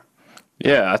this bar?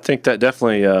 Yeah, I think that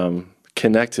definitely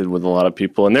connected with a lot of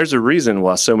people. And there's a reason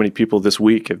why so many people this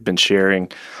week have been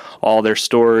sharing all their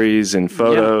stories and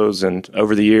photos and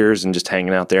over the years and just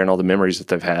hanging out there and all the memories that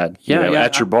they've had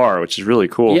at your bar, which is really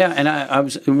cool. Yeah, and I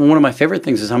was one of my favorite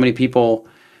things is how many people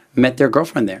met their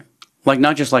girlfriend there. Like,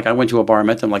 not just like I went to a bar and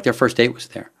met them, like their first date was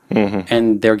there.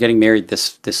 And they're getting married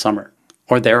this summer,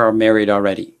 or they are married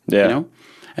already, you know?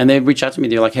 And they reach out to me,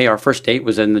 they're like, hey, our first date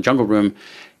was in the Jungle Room.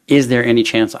 Is there any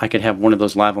chance I could have one of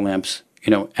those lava lamps, you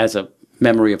know, as a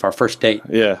memory of our first date?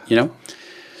 Yeah. You know?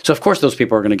 So, of course, those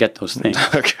people are going to get those things.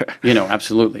 Okay. You know,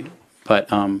 absolutely. But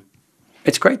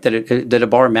it's great that that a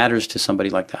bar matters to somebody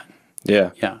like that. Yeah.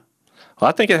 Yeah. Well,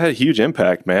 I think it had a huge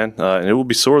impact, man, and it will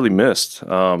be sorely missed.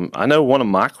 I know one of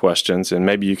my questions, and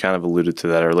maybe you kind of alluded to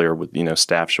that earlier with, you know,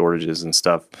 staff shortages and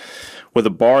stuff. With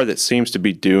a bar that seems to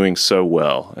be doing so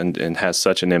well and has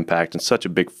such an impact and such a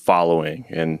big following,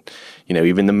 and, you know,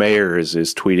 even the mayor is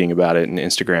tweeting about it and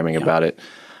Instagramming about it.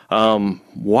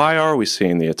 Why are we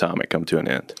seeing the Atomic come to an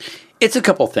end? It's a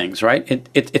couple things, right?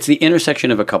 It's the intersection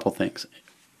of a couple things.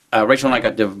 Rachel and I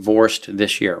got divorced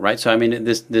this year, right? So, I mean,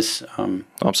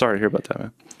 I'm sorry to hear about that,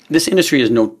 man. This industry is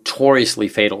notoriously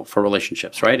fatal for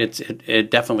relationships, right?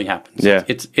 It definitely happens. Yeah.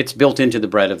 It's built into the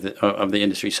bread of the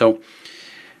industry. So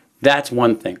that's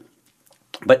one thing.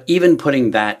 But even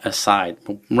putting that aside,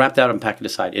 wrap that and pack it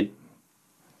aside,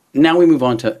 now we move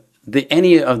on to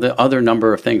any of the other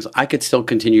number of things. I could still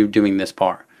continue doing this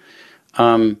bar.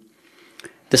 The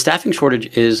staffing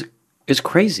shortage is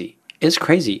crazy. It's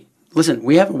crazy. Listen,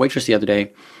 we have a waitress the other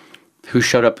day who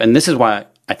showed up, and this is why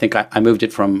I think I moved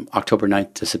it from October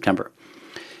 9th to September.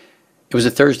 It was a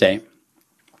Thursday.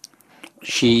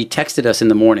 She texted us in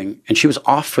the morning, and she was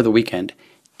off for the weekend,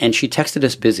 and she texted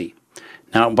us busy.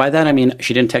 Now, by that I mean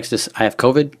she didn't text us, I have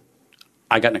COVID,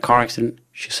 I got in a car accident.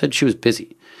 She said she was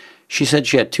busy. She said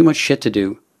she had too much shit to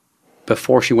do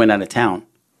before she went out of town,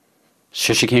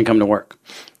 so she can't come to work.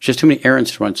 She has too many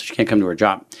errands to run, so she can't come to her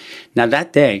job. Now,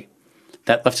 that day,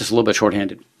 that left us a little bit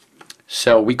shorthanded.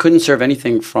 So we couldn't serve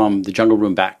anything from the Jungle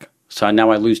Room back. So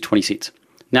now I lose 20 seats.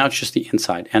 Now it's just the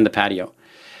inside and the patio.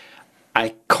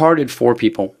 I carded 4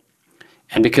 people,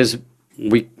 and because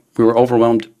we were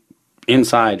overwhelmed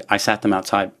inside, I sat them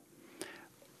outside.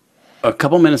 A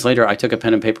couple minutes later, I took a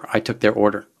pen and paper. I took their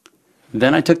order.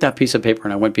 Then I took that piece of paper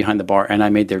and I went behind the bar and I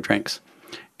made their drinks.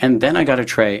 And then I got a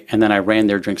tray and then I ran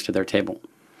their drinks to their table.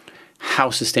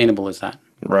 How sustainable is that?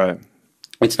 Right.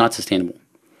 It's not sustainable.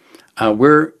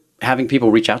 We're having people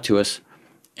reach out to us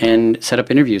and set up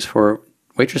interviews for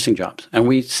waitressing jobs. And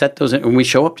we set those and we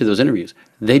show up to those interviews.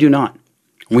 They do not.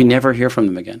 We never hear from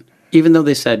them again, even though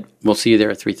they said, we'll see you there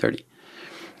at 3:30.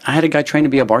 I had a guy trained to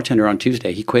be a bartender on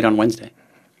Tuesday. He quit on Wednesday.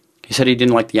 He said he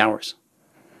didn't like the hours.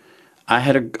 I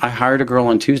hired a girl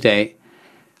on Tuesday.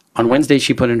 On Wednesday,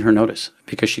 she put in her notice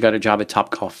because she got a job at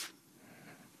Topgolf.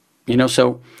 You know,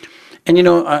 so... And, you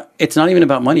know, it's not even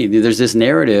about money. There's this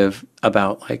narrative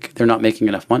about, like, they're not making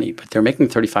enough money, but they're making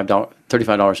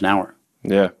 $35 an hour.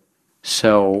 Yeah.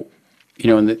 So, you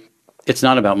know, and it's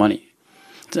not about money.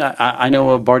 I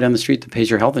know a bar down the street that pays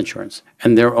your health insurance,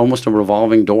 and they're almost a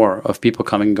revolving door of people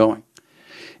coming and going.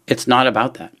 It's not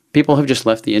about that. People have just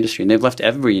left the industry, and they've left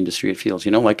every industry, it feels,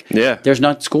 you know? Like, there's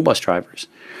not school bus drivers.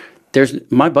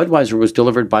 My Budweiser was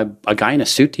delivered by a guy in a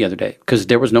suit the other day because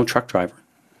there was no truck driver.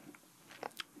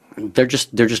 They're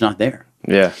just not there.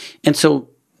 Yeah. And so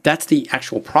that's the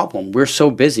actual problem. We're so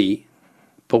busy,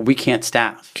 but we can't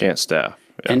staff. Can't staff.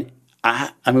 Yeah. And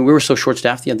I mean, we were so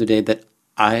short-staffed the other day that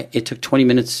it took 20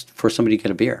 minutes for somebody to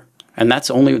get a beer. And that's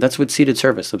with seated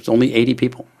service. It's only 80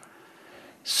 people.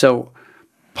 So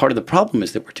part of the problem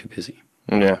is that we're too busy.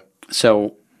 Yeah.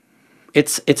 So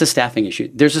it's a staffing issue.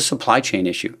 There's a supply chain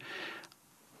issue.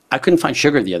 I couldn't find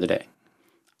sugar the other day.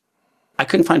 I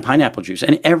couldn't find pineapple juice.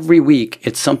 And every week,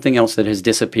 it's something else that has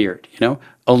disappeared, you know?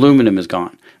 Aluminum is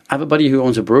gone. I have a buddy who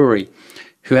owns a brewery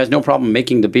who has no problem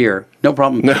making the beer, no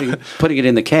problem putting it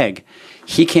in the keg.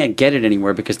 He can't get it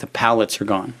anywhere because the pallets are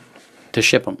gone to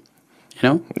ship them, you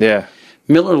know? Yeah.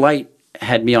 Miller Lite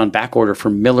had me on back order for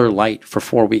Miller Lite for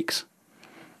 4 weeks.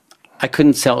 I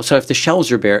couldn't sell. So if the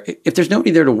shelves are bare, if there's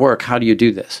nobody there to work, how do you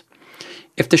do this?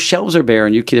 If the shelves are bare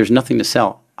and there's nothing to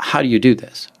sell, how do you do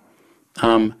this?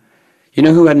 You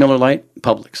know who had Miller Lite?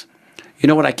 Publix. You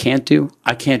know what I can't do?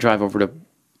 I can't drive over to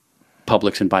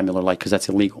Publix and buy Miller Lite because that's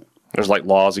illegal. There's like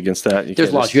laws against that?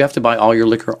 There's laws. You have to buy all your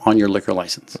liquor on your liquor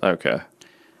license. Okay.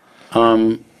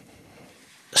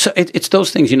 So it's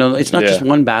those things, you know. It's not just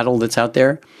one battle that's out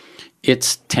there.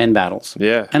 It's 10 battles.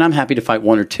 Yeah. And I'm happy to fight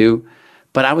 1 or 2.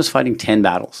 but I was fighting 10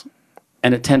 battles.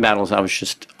 And at 10 battles, I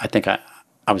think I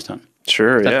was done.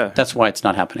 Sure, yeah. That's why it's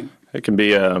not happening. It can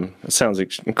be, it sounds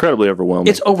incredibly overwhelming.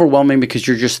 It's overwhelming because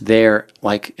you're just there,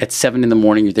 like at 7 in the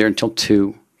morning, you're there until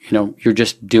 2. You're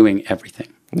just doing everything.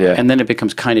 Yeah. And then it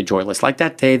becomes kind of joyless. Like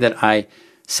that day that I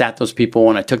sat those people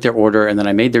and I took their order and then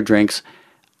I made their drinks.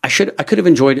 I could have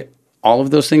enjoyed all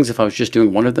of those things if I was just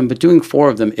doing one of them, but doing 4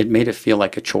 of them, it made it feel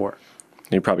like a chore.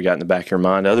 You probably got in the back of your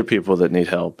mind other people that need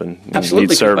help and Absolutely.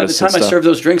 need service. By the time I served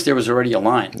those drinks, there was already a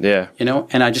line. Yeah.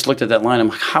 And I just looked at that line. I'm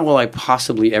like, how will I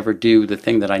possibly ever do the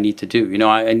thing that I need to do?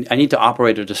 I need to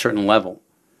operate at a certain level.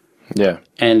 Yeah.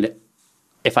 And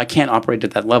if I can't operate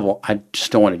at that level, I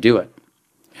just don't want to do it.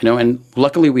 And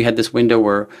luckily we had this window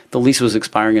where the lease was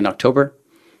expiring in October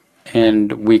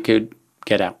and we could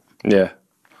get out. Yeah.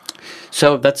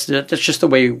 So that's just the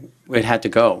way it had to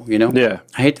go, Yeah.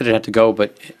 I hate that it had to go,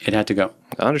 but it had to go.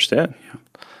 I understand.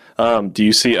 Do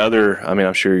you see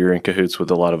I'm sure you're in cahoots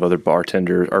with a lot of other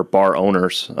bartenders or bar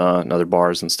owners and other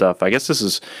bars and stuff. I guess this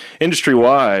is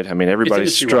industry-wide. I mean,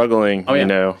 everybody's struggling, Oh,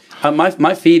 yeah.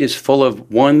 My feed is full of,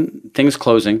 things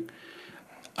closing.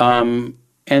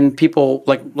 And people,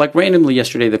 like randomly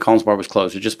yesterday, the Collins bar was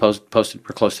closed. It just posted,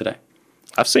 we're closed today.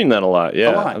 I've seen that a lot,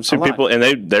 yeah. A lot, I've seen people,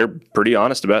 and they're pretty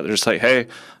honest about it. They're just like, hey,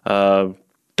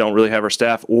 don't really have our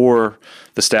staff, or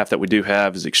the staff that we do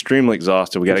have is extremely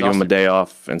exhausted. We got to give them a day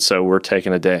off, and so we're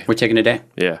taking a day. We're taking a day.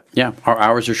 Yeah. Yeah, our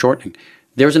hours are shortening.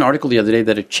 There was an article the other day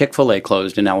that a Chick-fil-A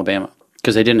closed in Alabama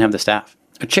because they didn't have the staff.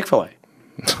 A Chick-fil-A.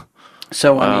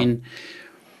 So, wow. I mean,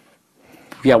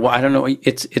 yeah, well, I don't know.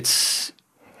 It's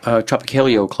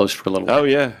Tropicalio closed for a little while. Oh,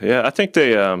 yeah, yeah. I think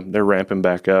they're ramping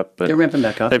back up. But they're ramping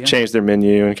back up. They've changed their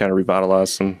menu and kind of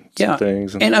revitalized some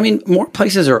things. And I mean, more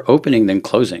places are opening than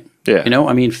closing. Yeah.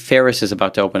 I mean, Ferris is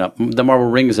about to open up. The Marble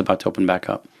Ring is about to open back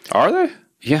up. Are they?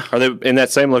 Yeah. Are they in that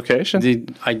same location?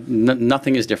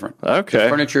 Nothing is different. Okay. The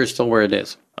furniture is still where it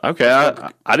is. Okay.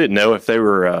 I didn't know if they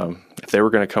were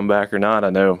going to come back or not.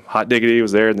 I know Hot Diggity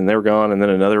was there, and then they were gone, and then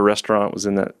another restaurant was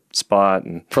in that spot,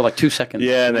 and for like 2 seconds.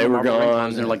 Yeah, and they were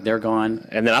gone. And they're gone.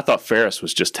 And then I thought Ferris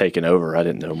was just taking over. I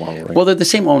didn't know Marble Ring. Well, they're the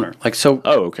same owner. Oh,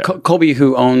 okay. Colby,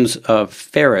 who owns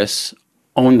Ferris,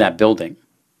 owned that building.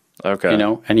 Okay.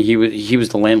 And he was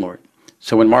the landlord.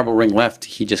 So when Marble Ring left,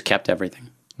 he just kept everything.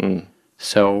 Mm.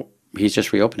 So he's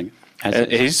just reopening it.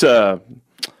 And he's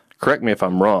correct me if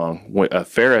I'm wrong.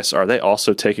 Ferris, are they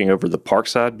also taking over the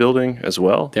Parkside building as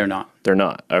well? They're not. They're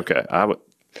not. Okay. I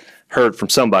heard from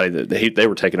somebody that they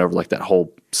were taking over like that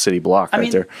whole city block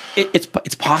there.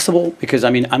 It's possible because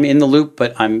I'm in the loop,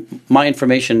 but my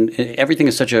information. Everything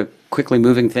is such a quickly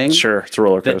moving thing. Sure, it's a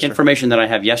roller coaster. The information that I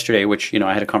have yesterday, which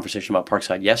I had a conversation about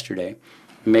Parkside yesterday,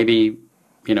 maybe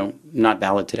not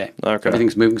valid today. Okay.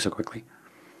 Everything's moving so quickly.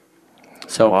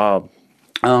 So wow.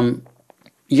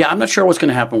 Yeah, I'm not sure what's going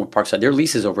to happen with Parkside. Their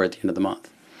lease is over at the end of the month.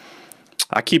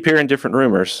 I keep hearing different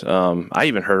rumors. I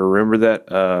even heard a rumor that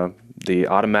the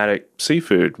automatic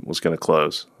seafood was going to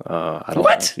close. I don't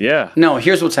What? know. Yeah. No,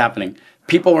 here's what's happening.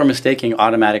 People are mistaking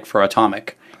automatic for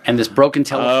atomic. And this broken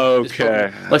telephone.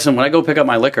 Okay. Listen, when I go pick up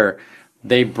my liquor,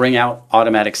 they bring out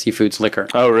automatic seafoods liquor.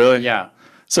 Oh, really? Yeah.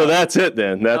 So that's it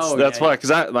then. That's why. Yeah.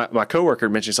 Because my coworker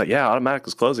mentioned, he's like, yeah, automatic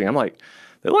was closing. I'm like,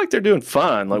 they're doing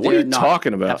fine. Like, what are you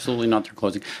talking about? Absolutely not. They're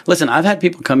closing. Listen, I've had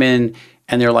people come in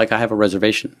and they're like, I have a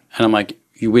reservation. And I'm like,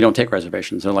 we don't take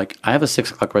reservations. They're like, I have a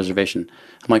 6 o'clock reservation.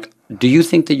 I'm like, do you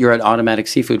think that you're at automatic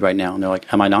seafood right now? And they're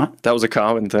like, am I not? That was a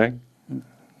common thing?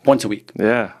 Once a week.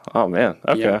 Yeah. Oh, man.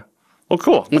 Okay. Yeah. Well,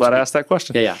 cool. Glad I asked that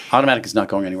question. Yeah. Automatic is not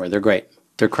going anywhere. They're great.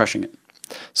 They're crushing it.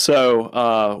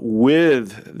 So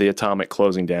with the atomic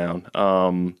closing down,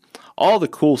 all the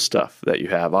cool stuff that you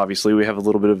have, obviously we have a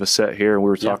little bit of a set here, and we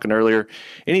were talking earlier.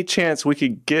 Any chance we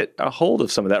could get a hold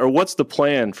of some of that, or what's the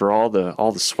plan for all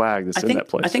the swag that's in that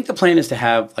place? I think the plan is to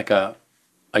have like a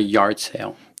yard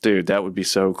sale. Dude, that would be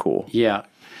so cool. Yeah,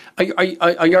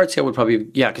 a yard sale would probably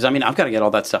because I've got to get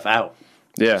all that stuff out.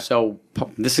 Yeah. So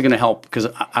this is going to help because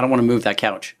I don't want to move that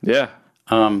couch. Yeah.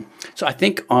 So I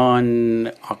think on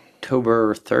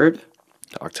October 3rd.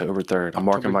 October 3rd. I'm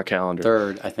marking my calendar.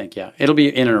 3rd, I think, yeah. It'll be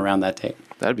in and around that date.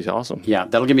 That'd be awesome. Yeah,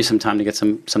 that'll give me some time to get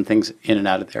some things in and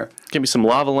out of there. Get me some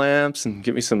lava lamps and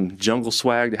get me some jungle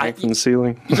swag to hang from the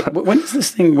ceiling. When is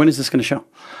this going to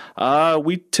show?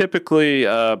 We typically,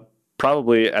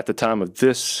 probably at the time of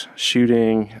this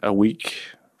shooting, a week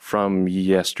from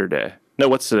yesterday. No,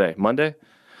 what's today? Monday?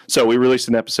 So we released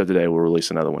an episode today. We'll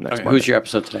release another one next Monday. Who's your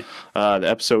episode today? The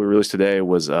episode we released today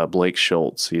was Blake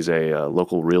Schultz. He's a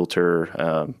local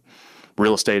realtor.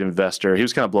 real estate investor. He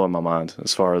was kind of blowing my mind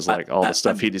as far as like all the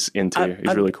stuff he's into.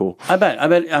 He's really cool. I bet.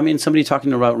 I mean, somebody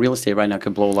talking about real estate right now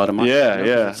could blow a lot of money. Yeah, you know?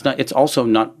 yeah. It's not. It's also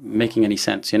not making any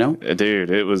sense. You know, Dude,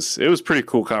 it was pretty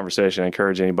cool conversation. I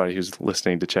encourage anybody who's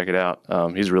listening to check it out.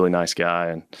 He's a really nice guy,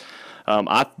 and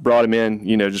I brought him in,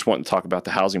 just wanting to talk about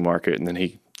the housing market, and then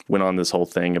he went on this whole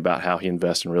thing about how he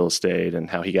invests in real estate and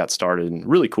how he got started. And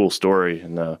really cool story,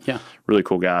 and really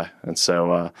cool guy. And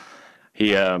so he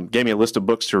gave me a list of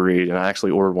books to read, and I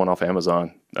actually ordered one off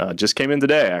Amazon. Just came in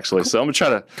today, actually. Cool. So I'm gonna try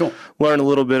to learn a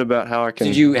little bit about how I can.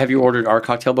 Have you ordered our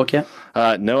cocktail book yet?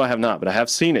 No, I have not, but I have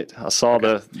seen it. I saw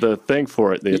the thing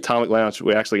for it, the Atomic Lounge.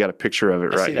 We actually got a picture of it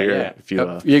right here. Yeah. If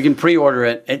you you can pre-order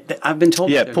it. I've been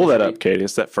told. Yeah, pull that up, Katie.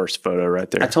 It's that first photo right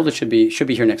there. I told it should be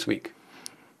here next week.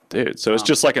 Dude, so it's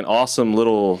just like an awesome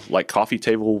little like coffee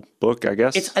table book, I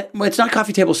guess. It's not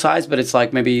coffee table size, but it's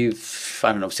like maybe,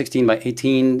 I don't know, 16 by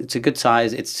 18. It's a good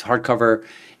size. It's hardcover.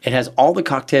 It has all the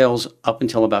cocktails up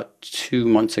until about 2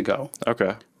 months ago.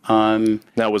 Okay.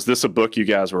 Now, was this a book you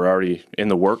guys were already in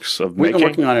the works of making? We've been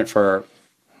working on it for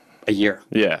a year.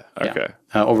 Yeah. Okay.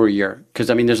 Yeah, over a year. Because,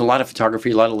 I mean, there's a lot of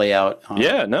photography, a lot of layout.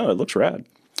 Yeah, no, it looks rad.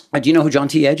 Do you know who John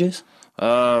T. Edge is?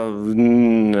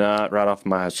 Not right off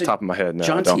my top of my head. No,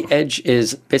 John T. Edge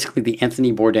is basically the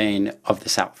Anthony Bourdain of the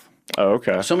South. Oh,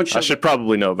 okay. So much. I should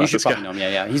probably know about this guy. Know him.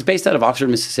 Yeah. He's based out of Oxford,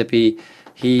 Mississippi.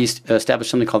 He's established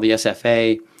something called the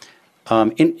SFA.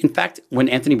 In fact, when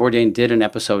Anthony Bourdain did an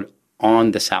episode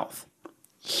on the South,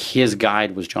 his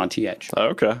guide was John T. Edge. Oh,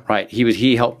 okay. Right.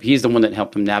 He's the one that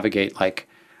helped him navigate like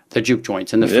the juke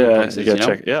joints and the food places. You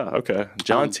gotta check. Yeah. Okay.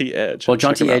 John T. Edge. Well,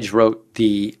 John T. Edge wrote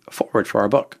the foreword for our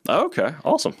book. Oh, okay.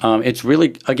 Awesome. It's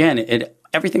really, again,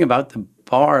 everything about the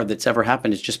bar that's ever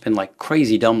happened has just been like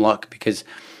crazy dumb luck, because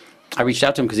I reached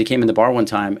out to him because he came in the bar one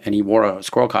time and he wore a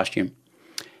squirrel costume.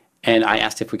 And I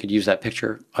asked if we could use that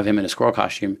picture of him in a squirrel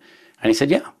costume. And he said,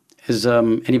 yeah. Has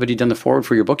anybody done the foreword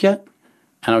for your book yet?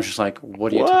 And I was just like,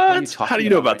 what are you talking about? How do you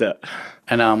know about that?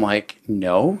 And I'm like,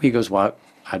 no. He goes, well,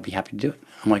 I'd be happy to do it.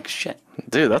 I'm like, shit.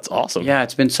 Dude, that's awesome. Yeah,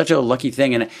 it's been such a lucky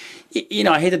thing. And,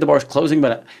 I hate that the bar's closing,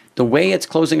 but the way it's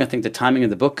closing, I think the timing of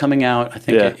the book coming out, I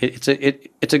think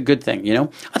it's a good thing,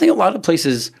 I think a lot of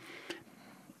places,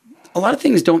 a lot of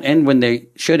things don't end when they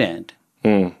should end.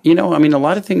 I mean, a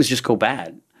lot of things just go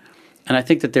bad. And I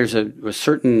think that there's a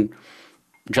certain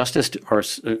justice or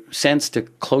sense to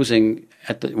closing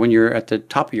when you're at the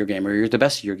top of your game or you're at the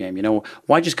best of your game.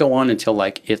 Why just go on until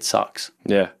like it sucks?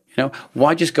 Yeah.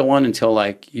 Why just go on until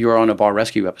like you're on a bar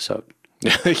rescue episode?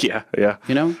 Yeah.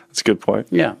 That's a good point.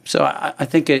 Yeah. So I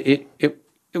think it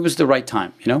was the right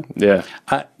time. Yeah.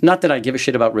 Not that I give a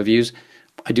shit about reviews.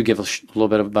 I do give a little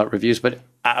bit about reviews, but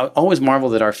I always marvel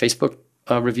that our Facebook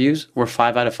reviews were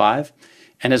 5 out of 5.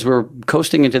 And as we're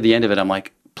coasting into the end of it, I'm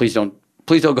like, please don't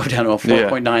go down to a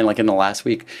 4.9 like in the last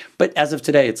week. But as of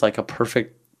today, it's like a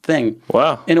perfect thing.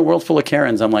 Wow. In a world full of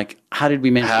Karens, I'm like, how did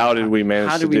we manage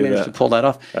to pull that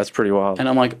off? That's pretty wild. And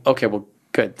I'm like, okay, well,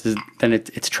 good. Then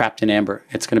it's trapped in amber.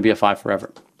 It's going to be a 5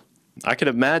 forever. I could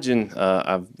imagine,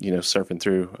 I've, surfing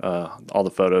through all the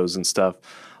photos and stuff.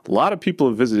 A lot of people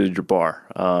have visited your bar.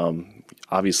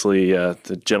 Obviously,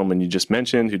 the gentleman you just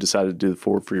mentioned who decided to do the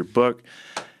forward for your book.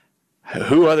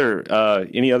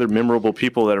 Any other memorable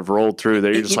people that have rolled through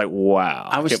there? You're just like, wow,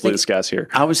 I can't believe this guy's here.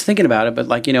 I was thinking about it, but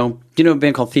like, do you know a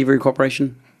band called Thievery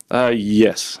Corporation?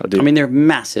 Yes, I do. I mean, they're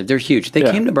massive. They're huge. They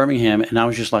came to Birmingham, and I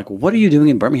was just like, what are you doing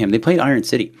in Birmingham? They played Iron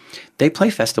City. They play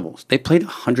festivals. They played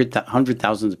hundred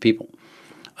thousands of people.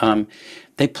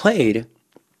 They played, and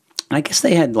I guess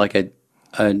they had like a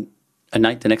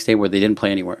night the next day where they didn't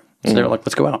play anywhere. So they were like,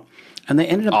 let's go out. And they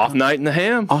ended up Off Night in the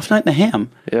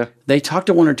Ham. Yeah. They talked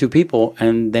to 1 or 2 people,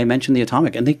 and they mentioned the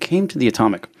Atomic, and they came to the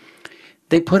Atomic.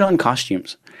 They put on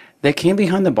costumes. They came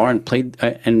behind the bar and played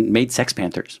and made Sex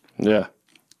Panthers. Yeah.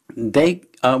 We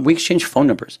exchanged phone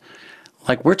numbers.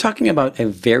 Like, we're talking about a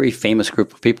very famous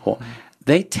group of people.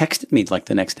 They texted me like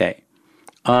the next day.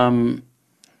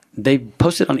 They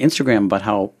posted on Instagram about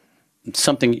how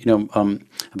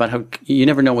about how you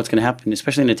never know what's going to happen,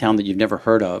 especially in a town that you've never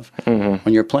heard of. When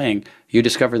you're playing, you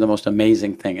discover the most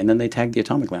amazing thing. And then they tagged the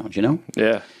Atomic Lounge,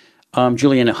 Yeah.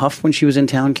 Juliana Hough, when she was in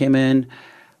town, came in.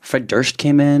 Fred Durst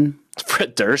came in.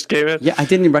 Fred Durst came in? Yeah, I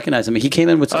didn't even recognize him. He came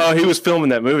in with he was filming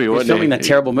that movie, wasn't he? Filming that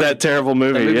terrible movie. That terrible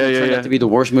movie. That turned out to be the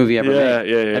worst movie ever made.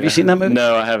 Yeah. Have you seen that movie?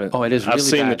 No, I haven't. Oh, it is really I've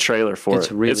seen bad. the trailer for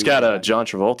it. It's got John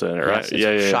Travolta in it, right?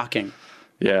 Yes, it's shocking.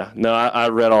 Yeah. No, I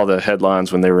read all the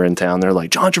headlines when they were in town. They're like,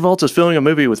 John Travolta's filming a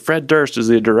movie with Fred Durst as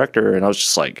the director. And I was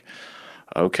just like,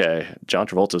 okay, John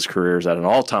Travolta's career is at an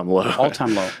all-time low.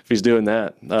 All-time low. If he's doing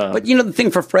that. But you know, the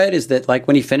thing for Fred is that, like,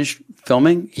 when he finished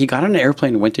filming, he got on an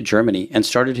airplane and went to Germany and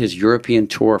started his European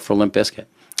tour for Limp Bizkit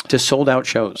to sold-out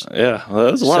shows. Yeah, well,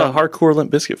 there's a lot of hardcore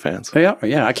Limp Bizkit fans. Yeah.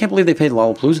 I can't believe they played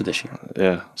Lollapalooza this year.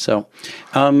 Yeah. So,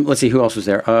 let's see, who else was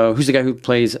there? Who's the guy who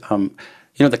plays,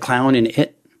 the clown in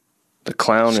It? The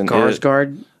clown in It.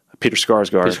 Skarsgård? Peter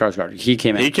Skarsgård. Peter Skarsgård. He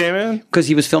came in. He came in? Because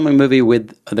he was filming a movie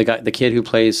with the kid who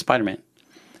plays Spider-Man.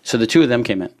 So the two of them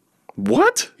came in.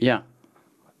 What? Yeah.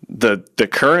 The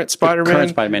current Spider-Man? Current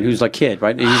Spider-Man, who's like kid,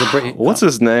 right? He's What's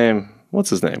his name?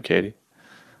 What's his name, Katie?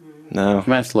 No. You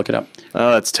might have to look it up.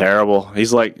 Oh, that's terrible.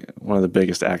 He's like one of the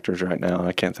biggest actors right now.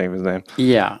 I can't think of his name.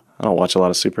 Yeah. I don't watch a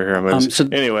lot of superhero movies.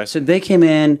 Anyway. So they came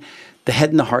in. The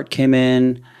Head and the Heart came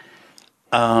in.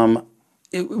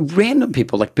 Random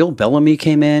people like Bill Bellamy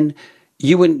came in.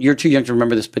 You're too young to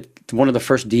remember this, but one of the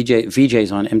first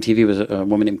VJs on MTV was a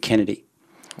woman named Kennedy.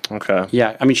 Okay.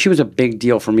 Yeah, I mean, she was a big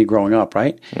deal for me growing up,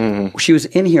 right? Mm-hmm. She was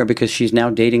in here because she's now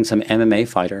dating some MMA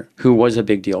fighter who was a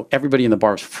big deal. Everybody in the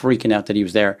bar was freaking out that he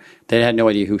was there. They had no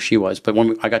idea who she was. But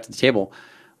when I got to the table,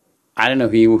 I didn't know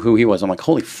who he was. I'm like,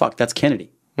 holy fuck, that's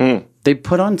Kennedy. Mm. They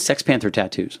put on Sex Panther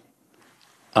tattoos.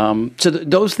 So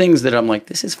those things that I'm like,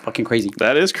 this is fucking crazy.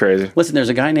 That is crazy. Listen, there's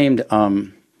a guy named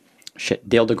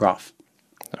Dale DeGroff.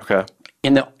 Okay.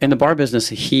 In the bar business,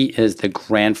 he is the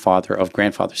grandfather of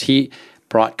grandfathers. He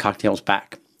brought cocktails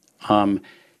back.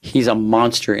 He's a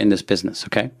monster in this business.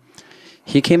 Okay.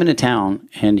 He came into town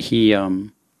and he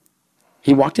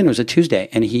walked in. It was a Tuesday,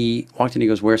 and he walked in. He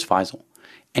goes, "Where's Feizal?"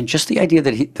 And just the idea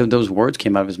that those words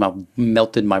came out of his mouth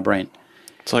melted my brain.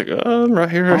 It's like, I'm right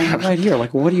here. I'm right here.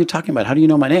 Like, what are you talking about? How do you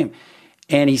know my name?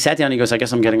 And he sat down and he goes, I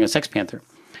guess I'm getting a Sex Panther.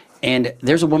 And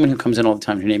there's a woman who comes in all the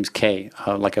time. Her name's Kay,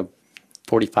 like a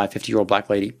 45, 50-year-old black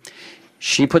lady.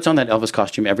 She puts on that Elvis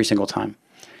costume every single time.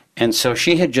 And so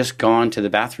she had just gone to the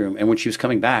bathroom. And when she was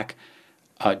coming back,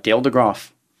 Dale DeGroff,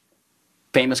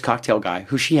 famous cocktail guy,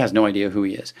 who she has no idea who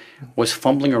he is, was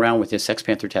fumbling around with his Sex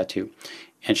Panther tattoo.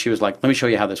 And she was like, let me show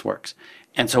you how this works.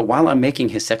 And so while I'm making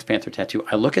his Sex Panther tattoo,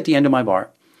 I look at the end of my bar.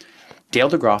 Dale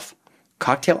DeGroff,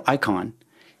 cocktail icon,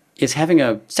 is having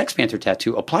a Sex Panther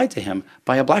tattoo applied to him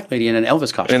by a black lady in an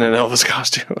Elvis costume. In an Elvis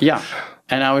costume. Yeah.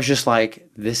 And I was just like,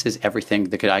 this is everything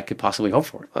that I could possibly hope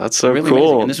for. That's so really cool.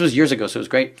 Amazing. And this was years ago, so it was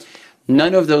great.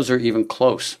 None of those are even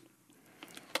close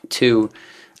to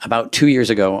about 2 years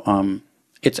ago.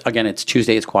 It's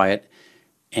Tuesday, it's quiet.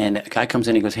 And a guy comes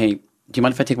in, he goes, hey, do you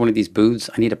mind if I take one of these booths?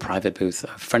 I need a private booth.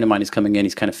 A friend of mine is coming in.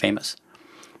 He's kind of famous.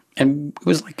 And it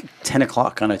was like 10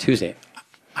 o'clock on a Tuesday.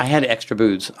 I had extra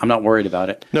booths. I'm not worried about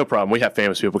it. No problem. We have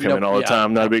famous people come in all the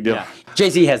time. Not a big deal. Yeah.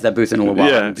 Jay-Z has that booth in a little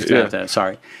while. Yeah.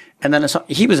 Sorry. And then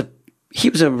he was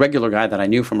a regular guy that I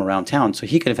knew from around town, so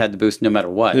he could have had the booth no matter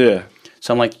what. Yeah.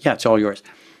 So I'm like, yeah, it's all yours.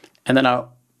 And then I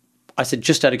said,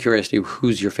 just out of curiosity,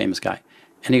 who's your famous guy?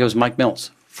 And he goes, Mike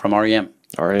Mills from REM.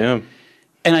 REM.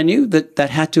 And I knew that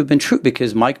had to have been true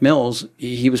because Mike Mills,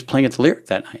 he was playing at the Lyric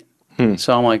that night.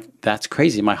 So I'm like, that's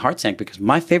crazy. My heart sank because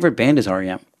my favorite band is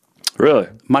REM. Really?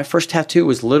 My first tattoo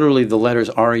was literally the letters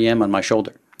REM on my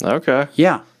shoulder. Okay.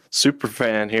 Yeah. Super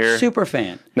fan here. Super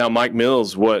fan. Now, Mike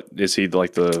Mills, what is he,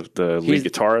 like the lead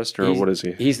guitarist, or what is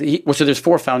he? So there's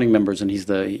 4 founding members, and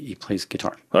he plays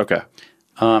guitar. Okay.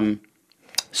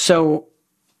 So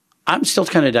I'm still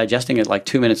kind of digesting it like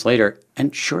 2 minutes later,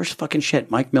 and sure as fucking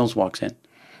shit, Mike Mills walks in.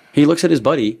 He looks at his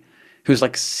buddy, who's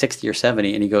like 60 or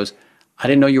 70, and he goes, I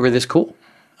didn't know you were this cool.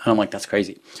 And I'm like, that's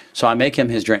crazy. So I make him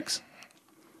his drinks.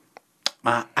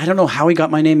 I don't know how he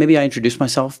got my name. Maybe I introduced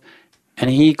myself, and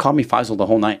he called me Feizal the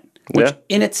whole night, which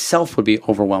in itself would be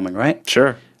overwhelming, right?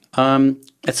 Sure.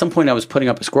 At some point, I was putting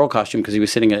up a squirrel costume because he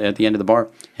was sitting at the end of the bar,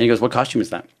 and he goes, what costume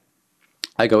is that?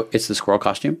 I go, it's the squirrel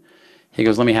costume. He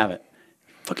goes, let me have it.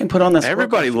 Fucking put on that squirrel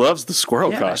Everybody costume. loves the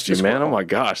squirrel costume, the man. squirrel. Oh my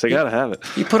gosh, they got to have it.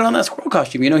 He put on that squirrel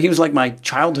costume. He was like my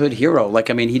childhood hero. Like,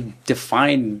 I mean, he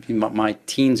defined my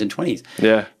teens and 20s.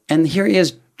 Yeah. And here he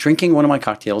is drinking one of my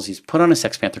cocktails. He's put on a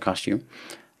Sex Panther costume.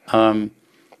 And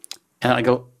I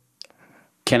go,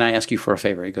 can I ask you for a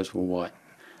favor? He goes, well, what?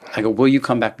 I go, will you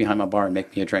come back behind my bar and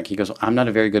make me a drink? He goes, I'm not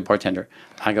a very good bartender.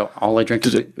 I go, all I drink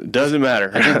is... Doesn't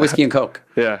matter. I drink whiskey and Coke.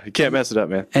 Yeah, you can't mess it up,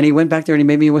 man. And he went back there and he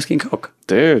made me a whiskey and Coke.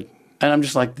 Dude. And I'm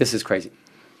just like, this is crazy.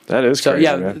 That is crazy,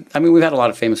 man. I mean, we've had a lot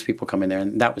of famous people come in there,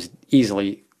 and that was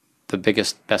easily the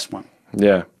best one.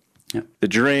 Yeah. Yeah. The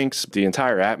drinks, the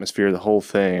entire atmosphere, the whole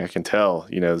thing, I can tell,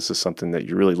 this is something that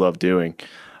you really love doing.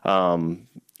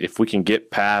 If we can get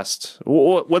past,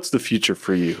 what's the future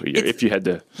for you if you had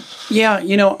to? Yeah,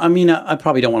 I mean, I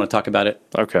probably don't want to talk about it.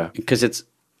 Okay. Because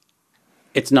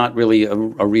it's not really a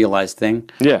realized thing.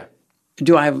 Yeah.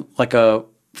 Do I have like a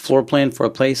floor plan for a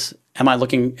place. Am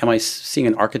I seeing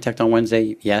an architect on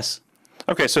Wednesday? Yes.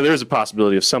 Okay, so there's a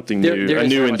possibility of something new, There a is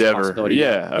new very much a endeavor. possibility.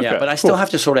 Yeah, okay. Yeah, but I still have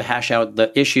to sort of hash out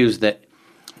the issues that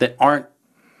aren't.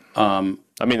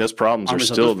 I mean, those problems are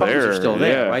still those problems there. are still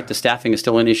there, Yeah. right? The staffing is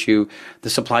still an issue. The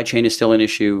supply chain is still an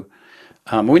issue.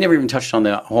 We never even touched on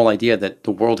the whole idea that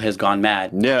the world has gone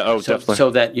mad. Yeah, definitely. So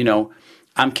that,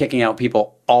 I'm kicking out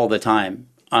people all the time,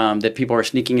 that people are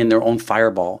sneaking in their own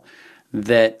fireball.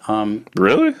 That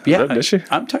Really? yeah, Is that an issue?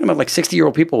 I'm talking about like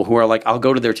 60-year-old people who are like, I'll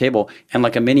go to their table and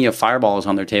like a mini of Fireball is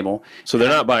on their table. So they're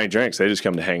not buying drinks; they just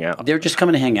come to hang out. They're just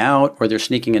coming to hang out, or they're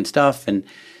sneaking in stuff, and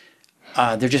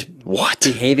they're just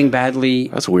behaving badly.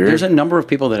 That's weird. There's a number of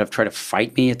people that have tried to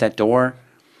fight me at that door.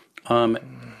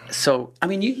 So I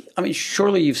mean,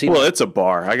 surely you've seen. Well, it's a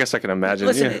bar. I guess I can imagine.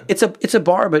 Listen, Yeah. it's a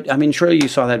bar, but I mean, surely you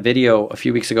saw that video a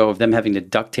few weeks ago of them having to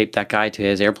duct tape that guy to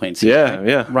his airplane seat. Yeah,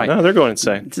 yeah. Right. No, they're going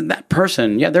insane. It's that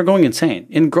person, yeah, they're going insane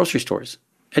in grocery stores,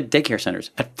 at daycare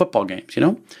centers, at football games,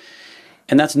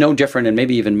 and that's no different, and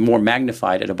maybe even more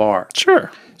magnified at a bar.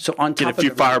 Sure. So on top Get a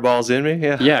few fireballs in me.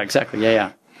 Yeah. yeah, exactly,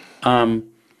 yeah. And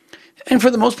for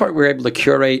the most part, we're able to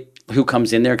curate who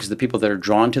comes in there because the people that are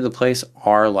drawn to the place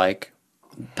are like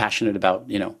passionate about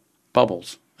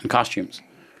bubbles and costumes,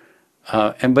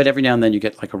 but every now and then you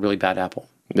get like a really bad apple.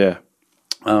 Yeah.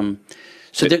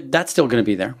 So that's still going to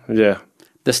be there. Yeah.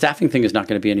 The staffing thing is not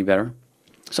going to be any better.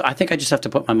 So I think I just have to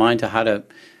put my mind to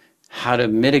how to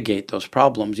mitigate those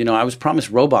problems. I was promised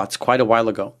robots quite a while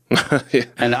ago, Yeah.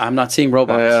 and I'm not seeing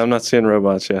robots. Yeah, I'm not seeing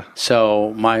robots. Yeah.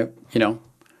 So my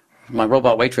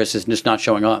robot waitress is just not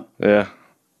showing up. Yeah.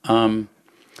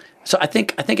 So I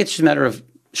think it's just a matter of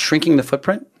shrinking the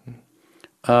footprint,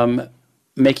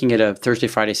 making it a Thursday,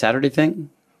 Friday, Saturday thing.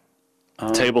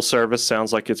 Table service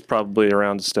sounds like it's probably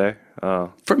around to stay.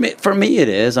 For me, it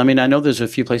is. I mean, I know there's a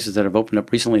few places that have opened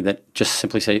up recently that just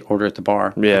simply say order at the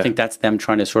bar. Yeah. I think that's them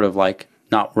trying to sort of like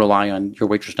not rely on your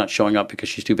waitress not showing up because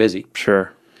she's too busy.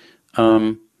 Sure.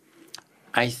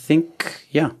 I think,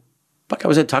 yeah. Like I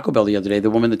was at Taco Bell the other day. The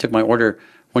woman that took my order,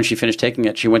 when she finished taking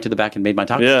it, she went to the back and made my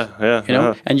tacos. Yeah,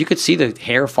 yeah. And you could see the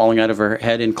hair falling out of her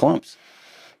head in clumps.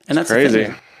 And that's crazy. the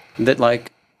thing. That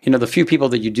like, the few people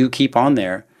that you do keep on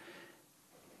there,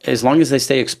 as long as they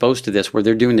stay exposed to this, where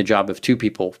they're doing the job of 2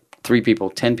 people, 3 people,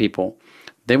 10 people,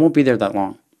 they won't be there that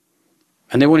long.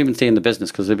 And they won't even stay in the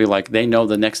business because they'll be like, they know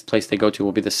the next place they go to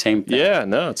will be the same thing. Yeah,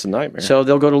 no, it's a nightmare. So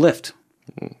they'll go to Lyft.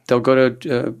 They'll go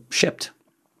to Shipt.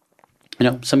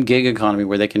 Some gig economy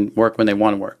where they can work when they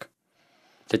want to work.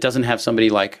 That doesn't have somebody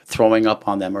like throwing up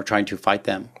on them or trying to fight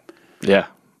them. Yeah.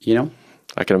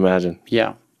 I can imagine.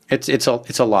 Yeah. It's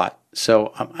a lot.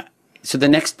 So the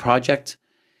next project,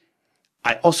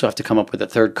 I also have to come up with a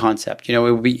third concept. It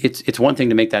would be it's one thing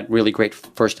to make that really great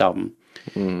first album.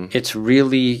 It's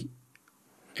really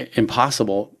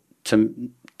impossible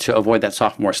to avoid that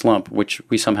sophomore slump, which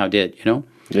we somehow did.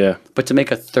 Yeah. But to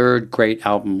make a third great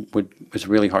album was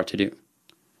really hard to do.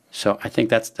 So I think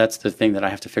that's the thing that I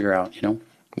have to figure out.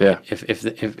 Yeah.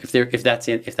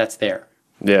 If that's there.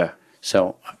 Yeah.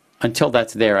 So until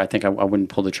that's there, I think I wouldn't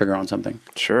pull the trigger on something.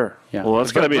 Sure. Yeah. Well,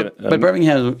 that's got to be. But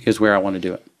Birmingham is where I want to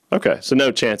do it. Okay, so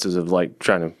no chances of like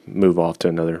trying to move off to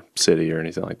another city or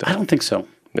anything like that. I don't think so.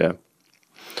 Yeah.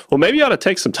 Well, maybe you ought to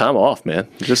take some time off, man.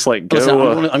 Just like go. Listen,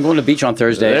 I'm going to the beach on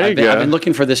Thursday. There you go. I've been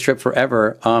looking for this trip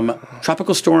forever.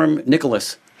 Tropical Storm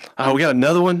Nicholas. Oh, we got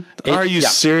another one? Are you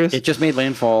serious? It just made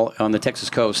landfall on the Texas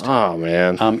coast. Oh,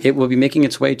 man. It will be making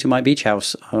its way to my beach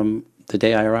house the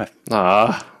day I arrive.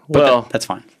 Well, That's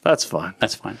fine. that's fine.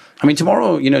 That's fine. I mean,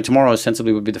 tomorrow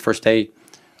ostensibly would be the first day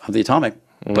of the atomic,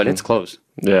 but it's closed.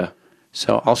 Yeah.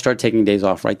 So I'll start taking days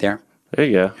off right there. There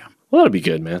you go. Well, that'll be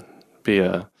good, man.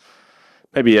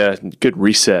 Maybe a good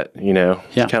reset, Yeah.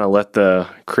 Kind of let the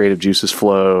creative juices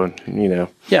flow and,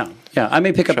 Yeah. I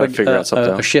may pick up Try to figure out something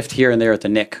a else. shift here and there at the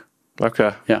Nick.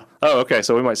 Okay. Yeah. Oh, okay.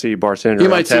 So we might see you bartending You around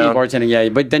might see me town. bartending, yeah,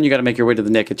 but then you got to make your way to the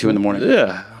Nick at 2 a.m.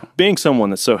 Yeah. Being someone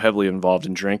that's so heavily involved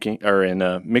in drinking or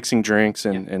in mixing drinks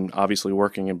and obviously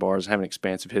working in bars, having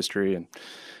expansive history and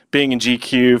being in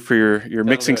GQ for your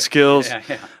mixing skills,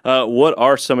 what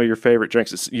are some of your favorite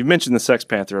drinks? You mentioned the Sex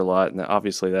Panther a lot, and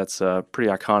obviously that's a pretty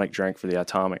iconic drink for the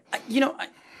Atomic.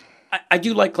 I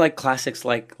do like classics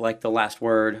like The Last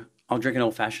Word. I'll drink an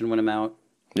old fashioned when I'm out.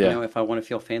 Yeah. If I want to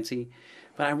feel fancy.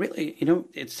 But I really,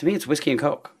 to me, it's whiskey and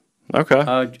Coke. Okay.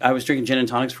 I was drinking gin and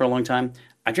tonics for a long time.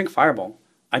 I drink Fireball.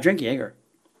 I drink Jaeger.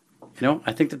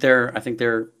 I think that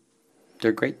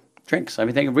they're great drinks. I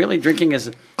mean, really drinking is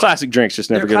Classic drinks just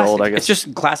never get classic. old, I guess. It's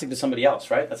just classic to somebody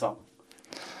else, right? That's all.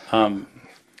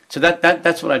 So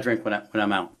that's what I drink when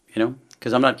I'm out.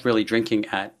 Because I'm not really drinking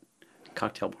at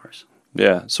cocktail bars.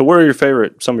 Yeah. So what are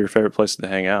some of your favorite places to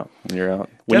hang out when you're out?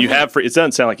 When you have free, it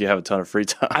doesn't sound like you have a ton of free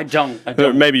time. I don't.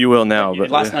 Maybe you will now. But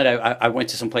last night I went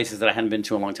to some places that I hadn't been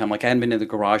to in a long time. Like I hadn't been to the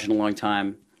garage in a long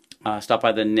time. Stopped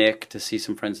by the Nick to see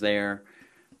some friends there.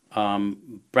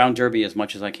 Brown Derby as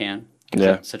much as I can.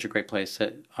 Yeah. Such a great place.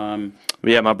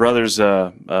 Yeah, my brother's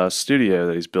studio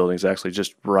that he's building is actually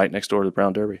just right next door to the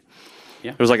Brown Derby.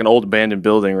 Yeah. It was like an old abandoned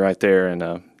building right there,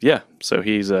 and yeah, so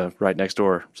he's right next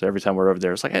door. So every time we're over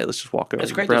there, it's like, hey, let's just walk over. It's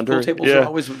to great. Brown Those pool Derby. tables are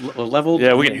always leveled.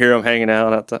 Yeah, we can hear them hanging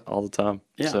out all the time.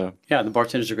 Yeah. So. Yeah, the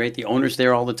bartenders are great. The owner's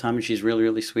there all the time, and she's really,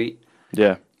 really sweet.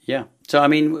 Yeah. Yeah. So, I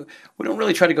mean, we don't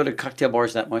really try to go to cocktail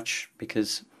bars that much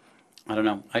because, I don't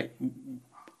know, I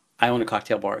own a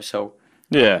cocktail bar, so.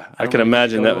 Yeah, I can really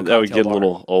imagine go to a that would get a cocktail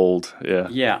little old. Yeah.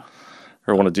 Yeah.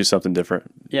 Or want to do something different.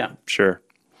 Yeah. Sure.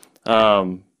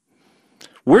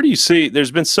 Where do you see, there's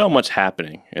been so much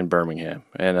happening in Birmingham,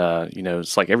 and you know,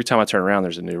 it's like every time I turn around,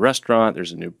 there's a new restaurant,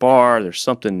 there's a new bar, there's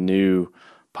something new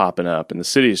popping up, and the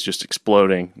city is just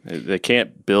exploding. They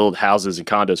can't build houses and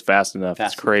condos fast enough.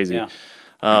 It's crazy.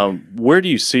 Yeah. Where do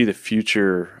you see the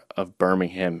future of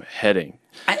Birmingham heading?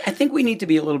 I think we need to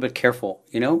be a little bit careful,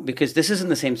 you know, because this isn't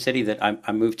the same city that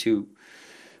I moved to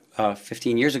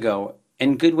 15 years ago,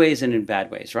 in good ways and in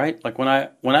bad ways, right? Like when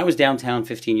I was downtown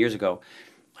 15 years ago,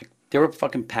 like there were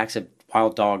fucking packs of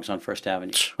wild dogs on First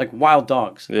Avenue, like wild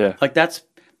dogs. Yeah. Like that's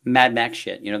Mad Max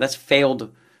shit, you know, that's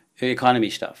failed economy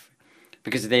stuff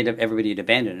because everybody had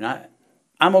abandoned it. And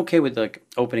I'm okay with like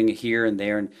opening it here and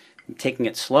there and taking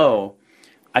it slow.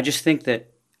 I just think that,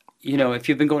 you know, if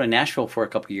you've been going to Nashville for a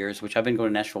couple of years, which I've been going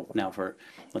to Nashville now for,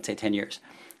 let's say, 10 years,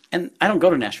 and I don't go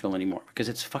to Nashville anymore because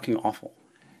it's fucking awful,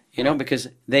 you know, because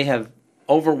they have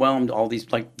overwhelmed all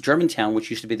these, like Germantown, which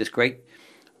used to be this great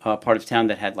part of town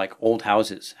that had like old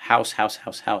houses, house,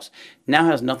 now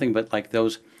has nothing but like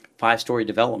those 5-story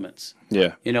developments.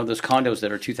 Yeah. You know, those condos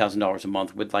that are $2,000 a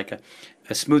month with like a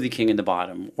Smoothie King in the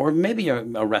bottom or maybe a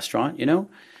restaurant, you know,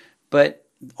 but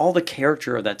all the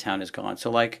character of that town is gone. So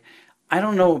like, I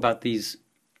don't know about these,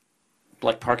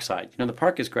 like Parkside. You know, the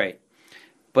park is great.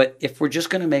 But if we're just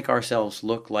going to make ourselves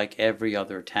look like every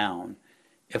other town,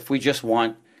 if we just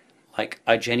want like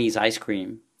a Jenny's ice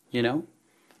cream, you know,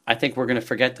 I think we're going to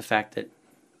forget the fact that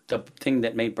the thing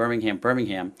that made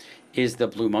Birmingham is the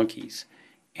Blue Monkeys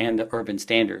and the urban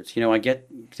standards. You know, I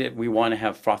get that we want to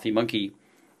have Frothy Monkey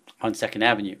on 2nd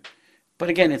Avenue. But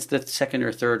again, it's the second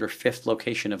or third or fifth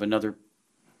location of another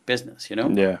business, you know?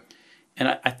 Yeah.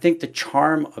 And I think the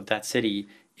charm of that city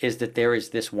is that there is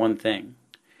this one thing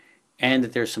and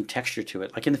that there's some texture to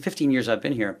it. Like in the 15 years I've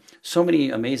been here, so many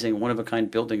amazing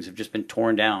one-of-a-kind buildings have just been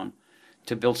torn down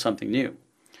to build something new.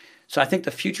 So I think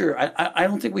the future, I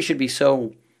don't think we should be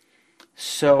so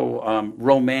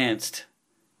romanced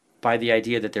by the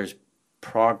idea that there's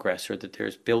progress or that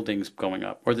there's buildings going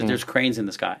up or that there's cranes in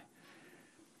the sky.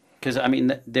 Because, I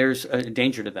mean, there's a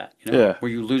danger to that, you know,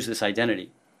 where you lose this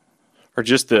identity. Or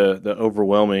just the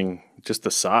overwhelming, just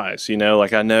the size, you know,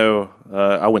 like I know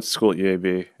I went to school at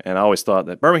UAB and I always thought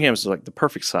that Birmingham is like the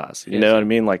perfect size. You know what I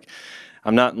mean? Like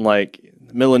I'm not in like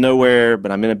the middle of nowhere,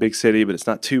 but I'm in a big city, but it's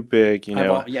not too big, you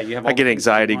know. I get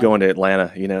anxiety going to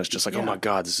Atlanta, you know, it's just like, oh my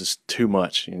God, this is too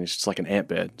much. And it's just like an ant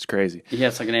bed. It's crazy. Yeah,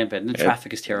 it's like an ant bed. And the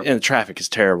traffic is terrible. And the traffic is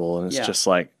terrible. And it's just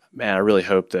like, man, I really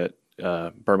hope that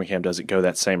Birmingham doesn't go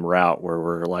that same route where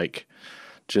we're like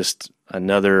just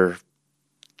another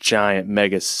giant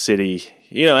mega city,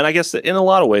 you know, and I guess in a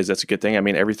lot of ways that's a good thing. I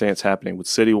mean, everything that's happening with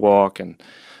City Walk and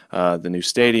the new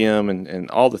stadium and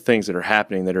all the things that are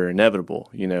happening that are inevitable,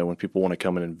 you know, when people want to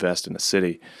come and invest in a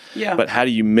city. Yeah. But how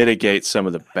do you mitigate some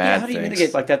of the bad how do you things?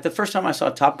 mitigate like that? The first time I saw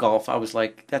Topgolf, I was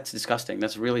like, that's disgusting.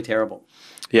 That's really terrible.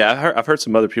 Yeah, I've heard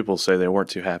some other people say they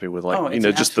weren't too happy with like, you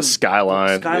know, just the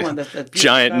skyline. That giant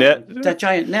skyline, net. That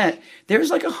giant net. There's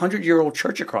like 100-year-old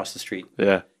church across the street.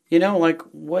 Yeah. You know, like,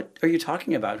 what are you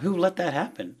talking about? Who let that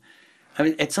happen? I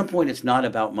mean, at some point, it's not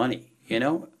about money, you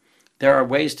know? There are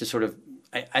ways to sort of,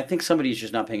 I think somebody's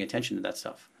just not paying attention to that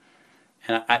stuff.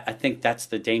 And I think that's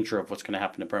the danger of what's going to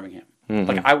happen to Birmingham.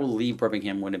 Like, I will leave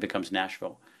Birmingham when it becomes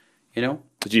Nashville, you know?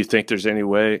 Do you think there's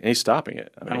any stopping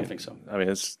it? I don't think so. I mean,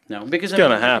 it's because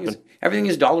going to happen. Everything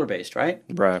is dollar-based, right?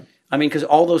 Right. I mean, because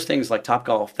all those things like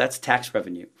Topgolf, that's tax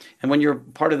revenue. And when you're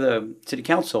part of the city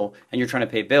council and you're trying to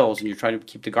pay bills and you're trying to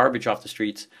keep the garbage off the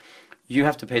streets, you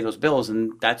have to pay those bills,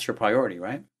 and that's your priority,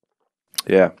 right?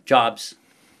 Yeah. Jobs,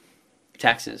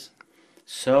 taxes.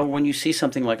 So when you see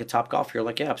something like a Topgolf, you're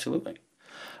like, yeah, absolutely.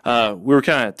 We were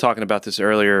kind of talking about this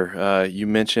earlier. You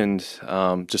mentioned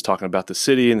just talking about the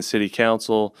city and the city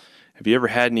council. Have you ever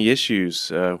had any issues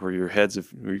where you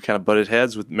kind of butted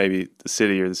heads with maybe the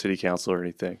city or the city council or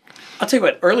anything? I'll tell you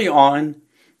what, early on,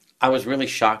 I was really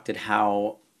shocked at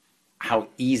how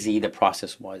easy the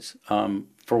process was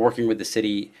for working with the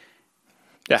city.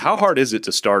 Yeah, how hard is it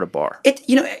to start a bar?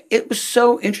 It was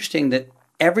so interesting that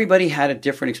everybody had a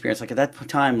different experience. Like at that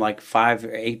time, like 5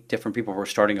 or 8 different people were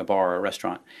starting a bar or a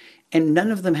restaurant, and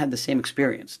none of them had the same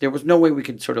experience. There was no way we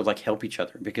could sort of like help each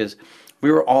other because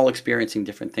we were all experiencing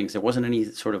different things. There wasn't any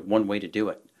sort of one way to do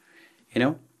it, you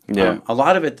know? Yeah. A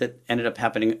lot of it that ended up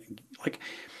happening,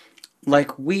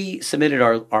 like we submitted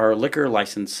our liquor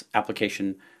license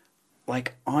application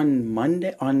like on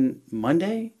Monday,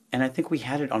 and I think we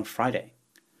had it on Friday.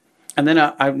 And then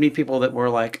I meet people that were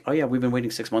like, "Oh yeah, we've been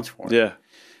waiting 6 months for it." Yeah.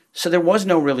 So there was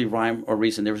no really rhyme or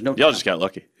reason. There was no. Y'all just got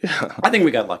lucky. I think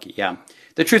we got lucky. Yeah.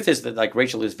 The truth is that like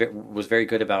Rachel was very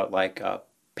good about like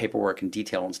paperwork and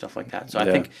detail and stuff like that. So I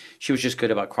think she was just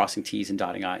good about crossing T's and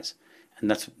dotting I's,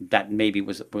 and that maybe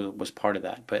was part of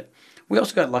that. But we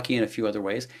also got lucky in a few other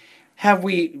ways. Have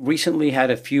we recently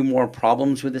had a few more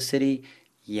problems with the city?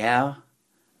 Yeah,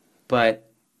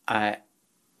 but I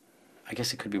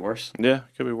guess it could be worse. Yeah,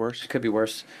 it could be worse. It could be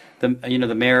worse. The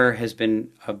mayor has been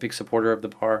a big supporter of the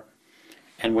bar,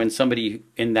 and when somebody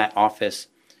in that office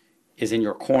is in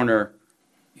your corner,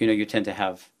 you tend to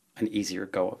have an easier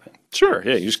go of it. Sure,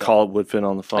 yeah. You just call Woodfin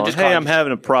on the phone. Hey, I'm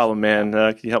having a problem, man.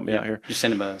 Can you help me out here? Just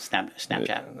send him a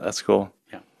Snapchat. That's cool.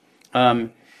 Yeah.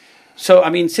 So I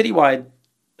mean, citywide,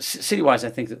 I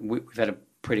think that we've had a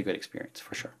pretty good experience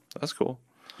for sure. That's cool.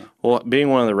 Well, being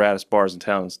one of the raddest bars in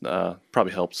town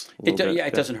probably helps. It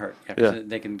doesn't hurt. Yeah, 'cause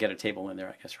they can get a table in there,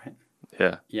 I guess, right?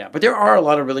 Yeah. Yeah, but there are a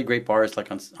lot of really great bars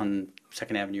like on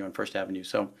Second Avenue and First Avenue.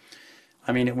 So,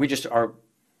 I mean, we just are,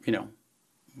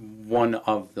 one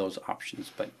of those options.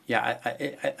 But yeah,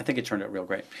 I think it turned out real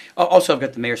great. Also, I've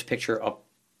got the mayor's picture up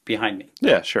behind me.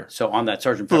 Yeah, sure. So on that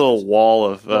Sergeant The little wall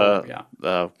of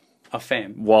of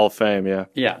fame. Wall of Fame, yeah.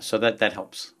 Yeah, so that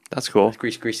helps. That's cool.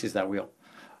 Greases that wheel.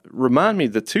 Remind me,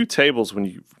 the two tables when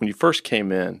you first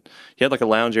came in, you had like a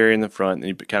lounge area in the front, and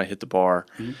you kind of hit the bar.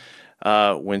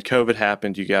 Mm-hmm. When COVID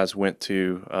happened, you guys went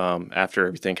to after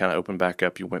everything kind of opened back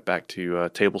up, you went back to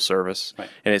table service, right.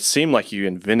 And it seemed like you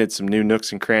invented some new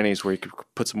nooks and crannies where you could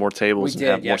put some more tables and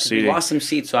have more seating. We lost some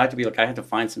seats, so I had to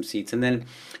find some seats, and then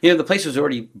the place was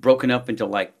already broken up into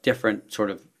like different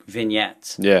sort of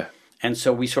vignettes. Yeah, and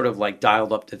so we sort of like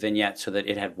dialed up the vignette so that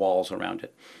it had walls around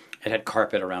it. It had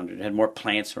carpet around it. It had more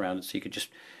plants around it, so you could just...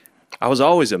 I was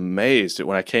always amazed at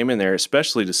when I came in there,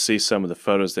 especially to see some of the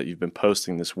photos that you've been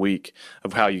posting this week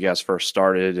of how you guys first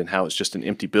started and how it's just an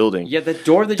empty building. Yeah, the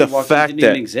door that you walked in didn't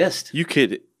even exist. You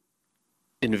could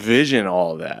envision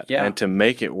all of that and to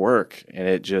make it work. And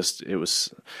it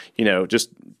was, just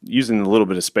using the little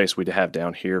bit of space we'd have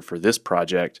down here for this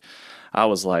project, I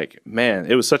was like, man,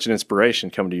 it was such an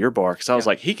inspiration coming to your bar because I was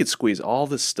like, he could squeeze all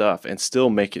this stuff and still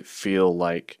make it feel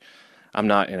like I'm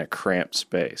not in a cramped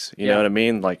space. You know what I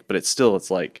mean? Like, but it's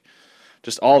like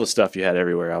just all the stuff you had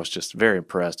everywhere. I was just very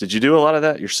impressed. Did you do a lot of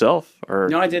that yourself? Or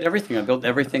no, I did everything. I built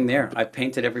everything there. I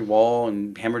painted every wall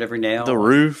and hammered every nail. The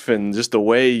roof and just the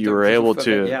way you were able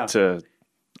to,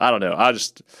 I don't know. I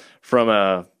just from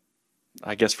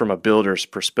a builder's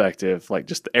perspective, like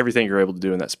just everything you're able to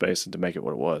do in that space and to make it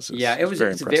what it was.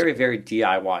 It's very, very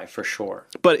DIY for sure.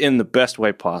 But in the best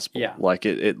way possible. Yeah. Like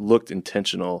it looked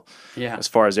intentional as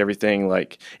far as everything.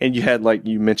 Like, and you had like,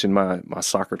 you mentioned my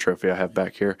soccer trophy I have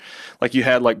back here. Like you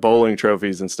had like bowling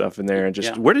trophies and stuff in there. And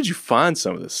just, where did you find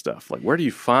some of this stuff? Like, where do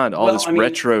you find all this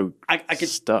retro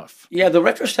stuff? Yeah, the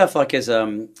retro stuff is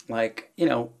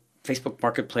Facebook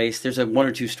Marketplace. There's one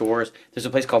or two stores. There's a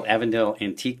place called Avondale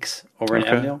Antiques over in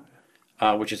Avondale,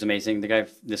 which is amazing.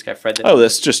 This guy Fred.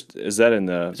 Is that in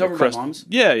the? It's over by Mom's.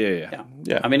 Yeah.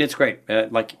 I mean, it's great.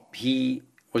 He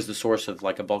was the source of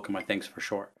like a bulk of my things for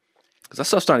sure. Because that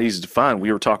stuff's not easy to find.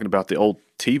 We were talking about the old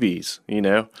TVs,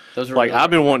 Those are like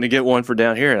I've been wanting to get one for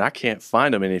down here, and I can't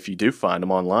find them. And if you do find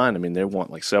them online, I mean, they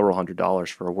want like several $100s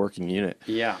for a working unit.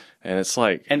 Yeah. And it's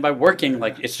like, and by working,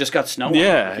 like it's just got snow on.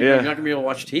 Yeah. You're not gonna be able to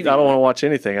watch TV. I don't want to watch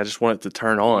anything. I just want it to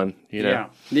turn on.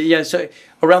 Yeah. So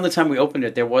around the time we opened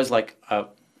it, there was like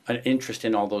an interest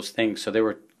in all those things. So they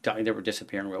were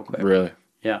disappearing real quick. Really?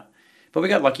 Yeah. But we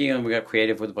got lucky and we got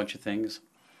creative with a bunch of things.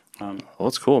 Well,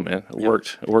 it's cool, man. It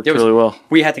worked. It worked really well.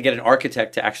 We had to get an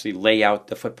architect to actually lay out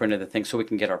the footprint of the thing so we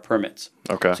can get our permits.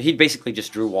 Okay. So he basically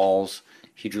just drew walls.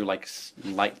 He drew like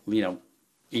light,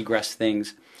 egress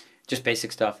things, just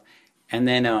basic stuff. And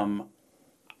then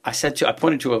I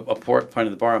pointed to a port front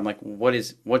of the bar. I'm like,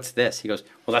 what's this? He goes,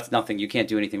 well, that's nothing. You can't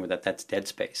do anything with that. That's dead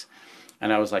space.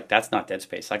 And I was like, that's not dead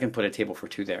space. I can put a table for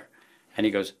two there. And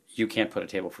he goes, you can't put a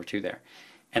table for two there.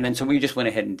 And then so we just went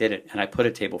ahead and did it. And I put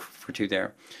a table for two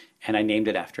there. And I named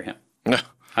it after him.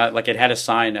 Like it had a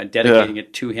sign dedicating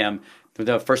it to him.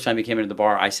 The first time he came into the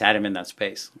bar, I sat him in that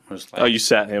space. I was like, Oh, you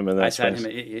sat him in that I space.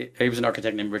 sat him. He was an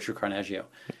architect named Richard Carnaggio,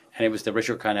 and it was the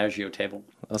Richard Carnaggio table.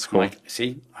 That's cool. I'm like,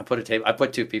 see, I put a table. I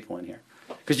put two people in here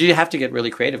because you have to get really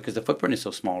creative because the footprint is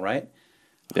so small, right?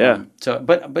 Yeah.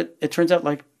 But it turns out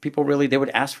like people really they would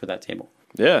ask for that table.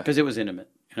 Yeah. Because it was intimate,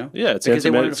 you know. Yeah, it's because intimate, they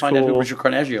wanted to it's find out who cool. Richard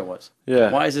Carnaggio was. Yeah.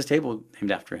 Why is this table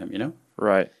named after him? You know.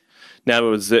 Right. Now,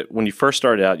 was it when you first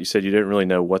started out? You said you didn't really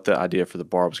know what the idea for the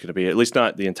bar was going to be, at least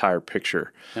not the entire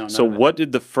picture. No, so, none of it. what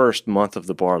did the first month of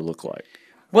the bar look like?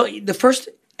 Well, the first,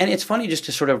 and it's funny just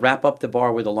to sort of wrap up the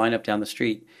bar with a lineup down the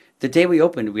street. The day we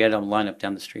opened, we had a lineup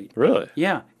down the street. Really?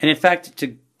 Yeah, and in fact,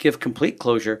 to give complete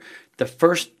closure, the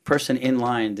first person in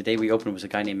line the day we opened was a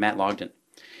guy named Matt Logden.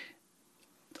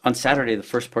 On Saturday, the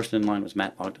first person in line was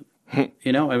Matt Logden.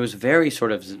 You know, it was very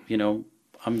sort of, you know,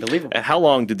 unbelievable. And how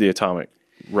long did the Atomic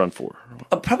run for?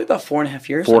 Probably about 4.5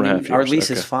 years. 4.5 Our years,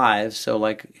 lease okay. is 5, so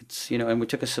like it's, you know, and it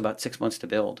took us about 6 months to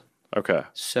build. Okay.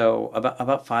 So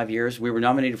about 5 years. We were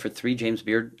nominated for 3 James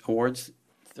Beard Awards.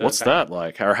 What's that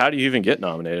like? Or how do you even get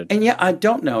nominated? And yeah, I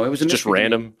don't know. It was a Just mystery to me.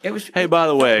 random? It was. Hey, by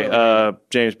the way,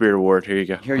 James Beard Award, here you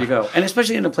go. Here you go. And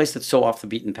especially in a place that's so off the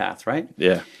beaten path, right?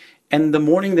 Yeah. And the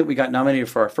morning that we got nominated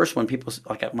for our first one, people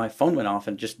like my phone went off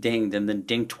and just dinged, and then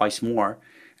dinged twice more,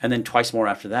 and then twice more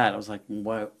after that. I was like,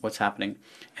 what's happening?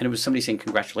 And it was somebody saying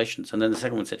congratulations, and then the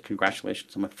second one said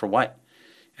congratulations. I'm like, for what?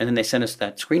 And then they sent us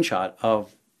that screenshot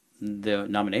of the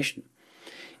nomination.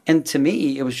 And to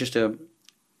me, it was just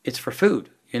it's for food,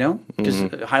 you know, because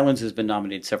Highlands has been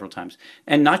nominated several times,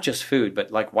 and not just food, but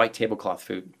like white tablecloth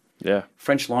food, Yeah.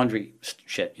 French laundry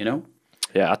shit, you know.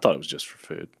 Yeah, I thought it was just for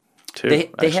food, too. They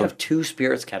actually. have 2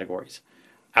 spirits categories: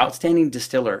 outstanding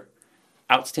distiller,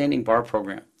 outstanding bar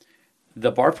program.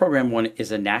 The bar program one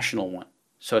is a national one,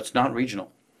 so it's not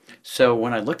regional. So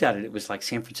when I looked at it, it was like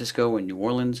San Francisco and New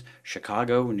Orleans,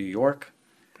 Chicago, New York,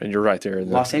 And you're right there in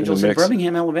the Los Angeles, in the and mix.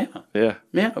 Birmingham, Alabama. Yeah.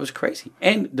 Yeah, it was crazy.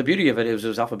 And the beauty of it is it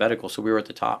was alphabetical, so we were at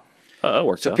the top. That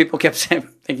works So out. people kept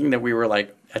thinking that we were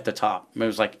like at the top. It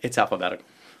was like it's alphabetical.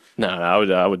 No,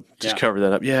 I would just Yeah. cover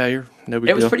that up. Yeah, you're no big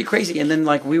It was deal. pretty crazy, and then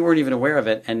like we weren't even aware of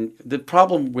it. And the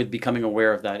problem with becoming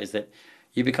aware of that is that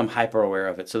you become hyper aware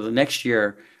of it. So the next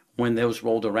year, when those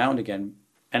rolled around again,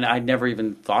 and I'd never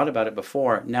even thought about it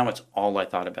before, now it's all I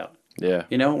thought about. Yeah.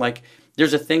 You know, like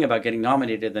there's a thing about getting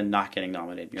nominated and not getting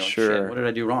nominated. You're like, Sure. shit, what did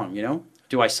I do wrong? You know,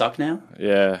 do I suck now?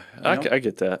 Yeah. know? I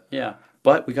get that. Yeah,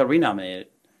 but we got renominated,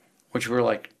 which we were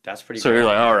like, that's pretty. So great. you're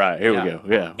like, all right, here Yeah. we go.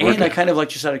 Yeah. we're And I good. kind of like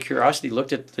just out of curiosity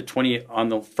looked at the 20 on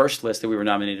the first list that we were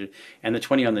nominated and the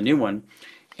 20 on the new one,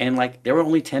 and like there were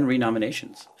only 10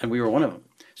 renominations, and we were one of them.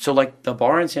 So like the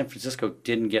bar in San Francisco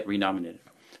didn't get renominated,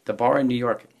 the bar in New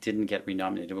York didn't get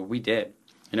renominated, but we did.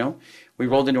 You know, we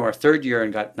rolled into our 3rd year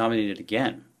and got nominated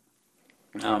again.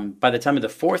 By the time of the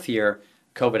 4th year,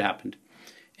 COVID happened,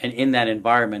 and in that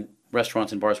environment,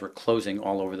 restaurants and bars were closing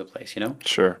all over the place. You know,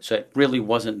 Sure. so it really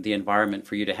wasn't the environment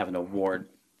for you to have an award.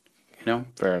 You know.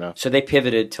 Fair enough. So they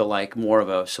pivoted to like more of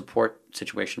a support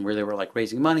situation where they were like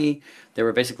raising money. They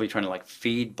were basically trying to like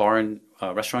feed bar and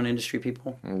restaurant industry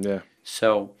people. Yeah.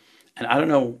 So, and I don't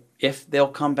know if they'll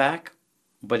come back,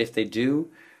 but if they do,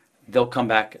 they'll come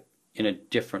back in a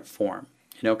different form.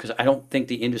 You know, because I don't think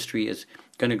the industry is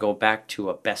going to go back to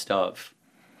a best of.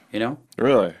 You know,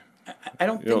 Really? I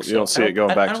don't You think don't, so. you don't see I it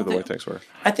going I back don't to the way think- things were.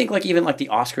 I think like even like the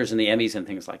Oscars and the Emmys and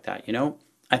things like that, you know?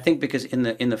 I think because in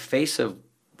the face of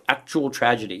actual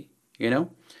tragedy, you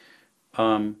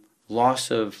know,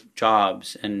 loss of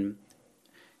jobs and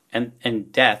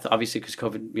death, obviously because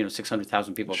COVID, you know,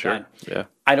 600,000 people Sure. died. Yeah.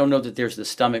 I don't know that there's the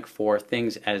stomach for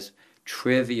things as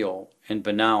trivial and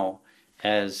banal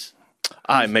as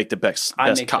I make the best I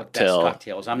best make cocktail. the best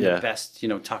cocktails. I'm Yeah. the best, you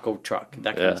know, taco truck,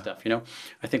 that kind Yeah. of stuff, you know?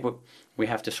 I think we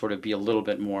have to sort of be a little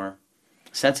bit more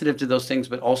sensitive to those things,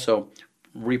 but also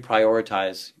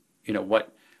reprioritize, you know,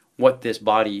 what this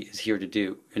body is here to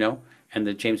do, you know? And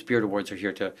the James Beard Awards are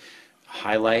here to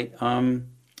highlight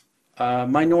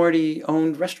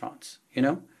minority-owned restaurants, you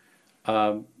know?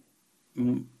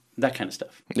 That kind of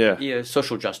stuff. Yeah. Yeah,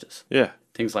 social justice, Yeah.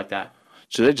 things like that.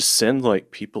 Should they just send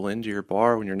like people into your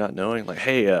bar when you're not knowing? Like,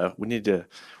 hey, we're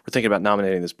thinking about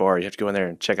nominating this bar. You have to go in there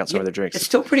and check out some of their drinks. It's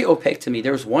still pretty opaque to me.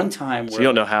 There was one time where So you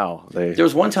don't know how they. There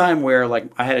was one time where, like,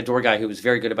 I had a door guy who was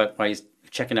very good about while he's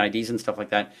checking IDs and stuff like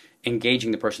that,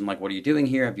 engaging the person, like, what are you doing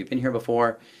here? Have you been here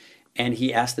before? And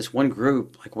he asked this one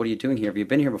group, like, what are you doing here? Have you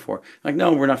been here before? Like,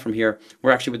 no, we're not from here.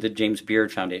 We're actually with the James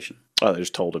Beard Foundation. Oh, they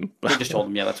just told him. They just told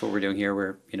him, yeah, that's what we're doing here.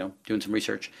 We're, you know, doing some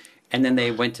research. And then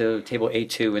they went to table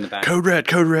A2 in the back. Code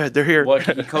red, they're here. Well,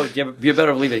 you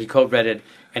better believe it. He code read it,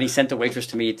 And he sent the waitress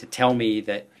to me to tell me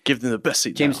that Give them the best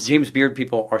seat. in the house. James Beard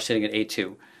people are sitting at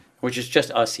A2, which is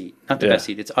just a seat, not the best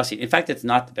seat. It's a seat. In fact, it's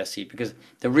not the best seat because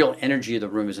the real energy of the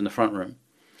room is in the front room.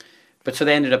 But so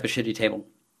they ended up a shitty table.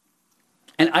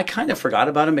 And I kind of forgot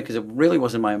about him because it really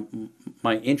wasn't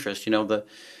my interest. You know, the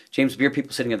James Beard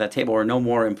people sitting at that table are no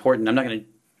more important. I'm not going to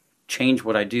change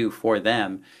what I do for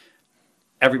them.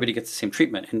 Everybody gets the same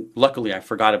treatment. And luckily, I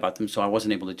forgot about them, so I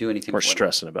wasn't able to do anything. We're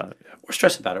stressing about it. Yeah. We're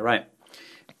stressed about it, right.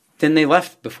 Then they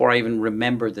left before I even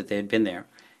remembered that they had been there.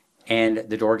 And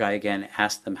the door guy again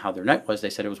asked them how their night was.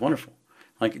 They said it was wonderful.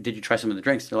 Like, did you try some of the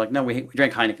drinks? They're like, no, we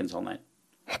drank Heineken's all night.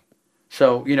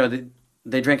 So, you know,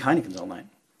 they drank Heineken's all night.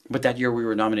 But that year we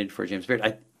were nominated for a James Beard.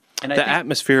 The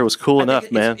atmosphere was cool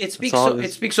enough, man. It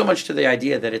speaks so much to the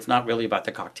idea that it's not really about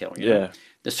the cocktail. You know? Yeah.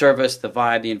 The service, the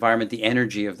vibe, the environment, the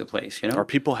energy of the place. You know, Are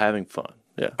people having fun?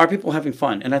 Yeah. Are people having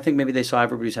fun? And I think maybe they saw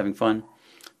everybody's having fun.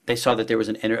 They saw that there was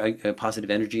a positive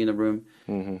energy in the room,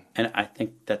 and I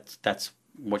think that's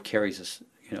what carries us,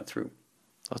 you know, through.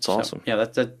 That's awesome. Yeah,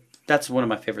 that's one of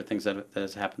my favorite things that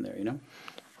has happened there. You know.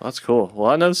 That's cool. Well,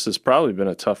 I know this has probably been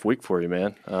a tough week for you,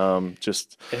 man.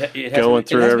 Just it going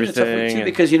through everything. Been a tough week too,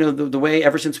 because you know the way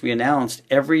ever since we announced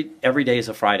every day is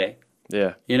a Friday.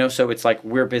 Yeah. You know, so it's like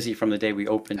we're busy from the day we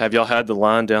open. Have y'all had the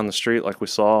line down the street like we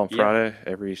saw on Friday?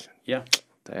 Yeah.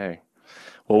 Dang.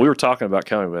 Well, we were talking about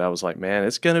coming, but I was like, man,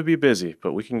 it's going to be busy,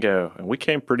 but we can go. And we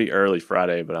came pretty early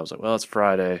Friday, but I was like, well, it's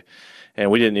Friday.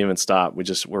 And we didn't even stop.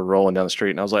 We're rolling down the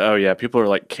street. And I was like, oh, yeah, people are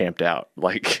like camped out,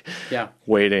 like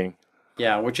waiting.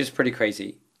 Yeah, which is pretty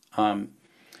crazy.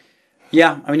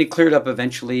 Yeah, I mean, it cleared up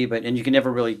eventually, and you can never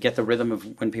really get the rhythm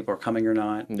of when people are coming or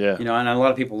not. Yeah. You know, and a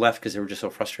lot of people left because they were just so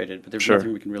frustrated, but there's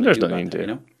nothing we can really do about that, you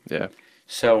know? Yeah.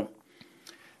 So,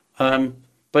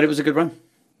 but it was a good run.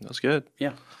 That was good.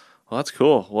 Yeah. Well, that's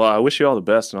cool. Well, I wish you all the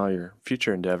best in all your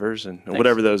future endeavors and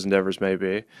whatever those endeavors may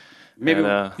be. Maybe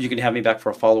you can have me back for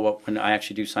a follow-up when I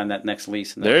actually do sign that next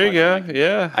lease. And there you go.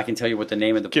 Yeah. I can tell you what the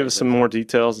name of the Give us some more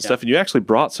details and stuff. And you actually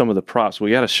brought some of the props.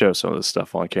 We got to show some of this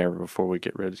stuff on camera before we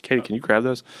get ready. Katie, can you grab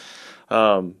those?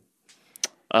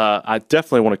 I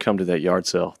definitely want to come to that yard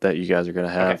sale that you guys are going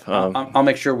to have. Okay. I'll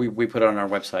make sure we put it on our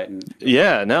website.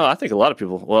 Yeah, no, I think a lot of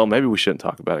people, well, maybe we shouldn't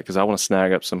talk about it because I want to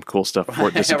snag up some cool stuff before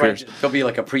it disappears. Right. There'll be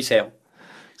like a pre-sale.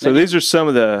 So these are some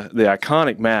of the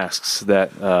iconic masks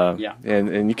that,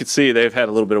 and you can see they've had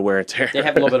a little bit of wear and tear. They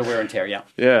have a little bit of wear and tear, yeah.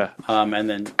 Yeah. And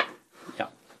then, yeah.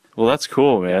 Well, that's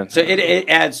cool, man. So it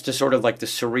adds to sort of like the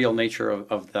surreal nature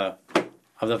of the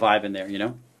vibe in there, you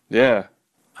know? Yeah.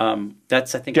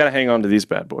 That's, I think. You got to hang on to these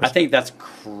bad boys. I think that's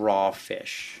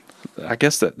crawfish. I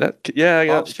guess that it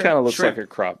kind of looks shrimp.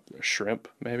 like a shrimp,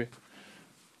 maybe.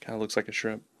 Kind of looks like a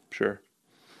shrimp, sure.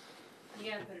 You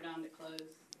got to put it on to close.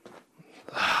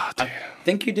 I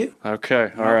think you do.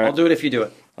 Okay, all right. I'll do it if you do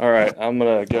it. All right, I'm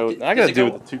going to go. I got to do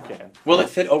it with the toucan. Will it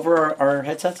fit over our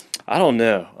headsets? I don't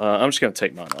know. I'm just going to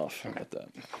take mine off. How about that?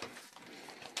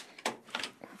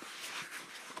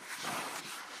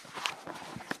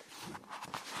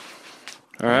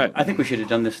 All right. I think we should have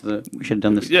done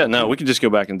this. Yeah, no, we can just go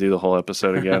back and do the whole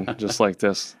episode again, just like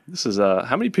this. This is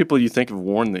how many people do you think have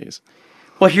worn these?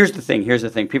 Well, here's the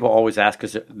thing. People always ask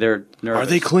because they're nervous. Are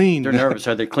they clean? They're nervous.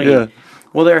 Are they clean? Yeah.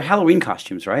 Well, they're Halloween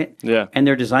costumes, right? Yeah. And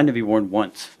they're designed to be worn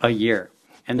once a year.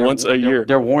 And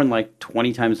they're worn like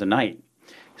 20 times a night.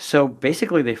 So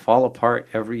basically, they fall apart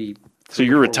every. So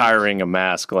you're retiring a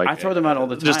mask, like I throw them out all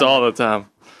the time. Just all the time.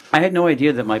 I had no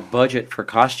idea that my budget for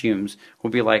costumes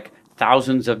would be like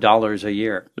thousands of dollars a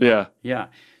year. Yeah. Yeah.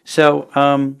 So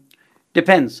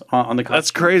depends on the costume.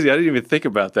 That's crazy. I didn't even think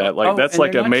about that. Like that's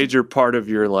like a major part of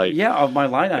your like. Yeah, of my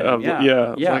line item.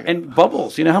 Yeah. Like, and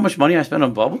bubbles. You know how much money I spend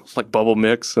on bubbles? Like bubble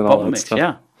mix and all that stuff.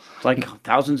 Yeah. Like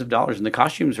thousands of dollars, and the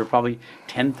costumes are probably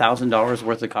 $10,000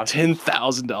 worth of costumes.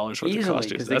 $10,000 worth Easily, of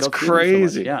costumes. That's so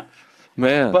crazy. Yeah,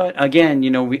 man. But again, you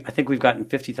know, I think we've gotten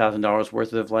 $50,000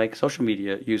 worth of like social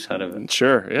media use out of it.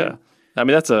 Sure, yeah. I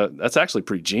mean, that's actually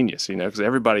pretty genius, you know, because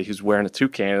everybody who's wearing a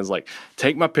toucan is like,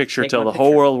 take my picture, tell the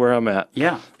whole world where I'm at.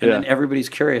 Yeah, and then everybody's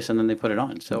curious, and then they put it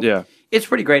on. So yeah, it's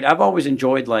pretty great. I've always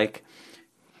enjoyed like.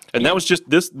 And that was just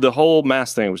the whole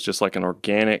mask thing was just like an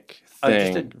organic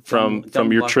thing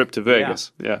from your trip to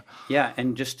Vegas. Yeah,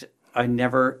 and just I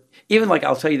never even like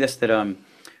I'll tell you this that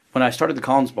when I started the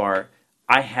Collins Bar,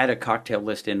 I had a cocktail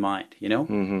list in mind, you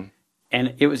know,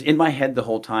 and it was in my head the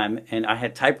whole time, and I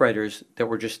had typewriters that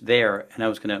were just there, and I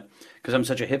was gonna because I'm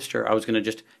such a hipster, I was gonna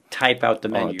just type out the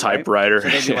menu. Typewriter. Right?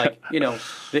 So they'd be like, you know,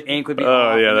 the ink would be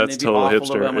off. Oh yeah, that's total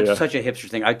hipster. I'm like, such a hipster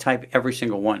thing. I type every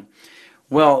single one.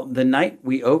 Well, the night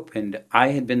we opened, I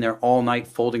had been there all night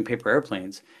folding paper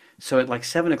airplanes. So at like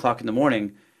 7 o'clock in the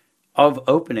morning of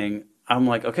opening, I'm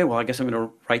like, okay, well, I guess I'm going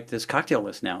to write this cocktail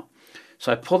list now.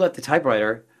 So I pulled out the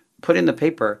typewriter, put in the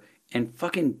paper, and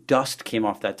fucking dust came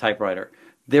off that typewriter.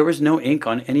 There was no ink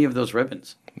on any of those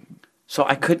ribbons. So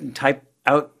I couldn't type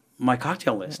out my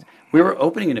cocktail list. We were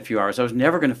opening in a few hours. I was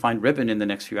never going to find ribbon in the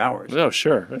next few hours. Oh,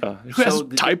 sure. Yeah. Who has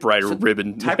typewriter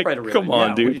ribbon? Typewriter ribbon. Come on,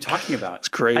 yeah, dude. What are you talking about? It's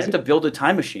crazy. I had to build a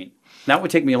time machine. That would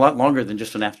take me a lot longer than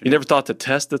just an afternoon. You never thought to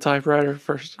test the typewriter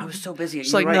first? I was so busy.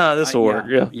 It's You're like, right. nah, this will work.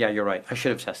 Yeah. Yeah, you're right. I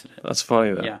should have tested it. That's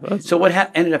funny, though. Yeah. So what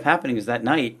ended up happening is that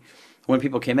night, when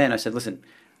people came in, I said, listen,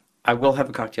 I will have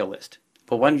a cocktail list,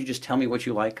 but why don't you just tell me what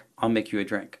you like? I'll make you a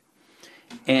drink.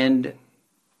 And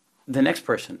the next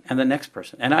person, and the next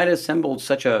person. And I'd assembled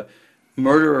such a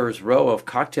murderer's row of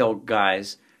cocktail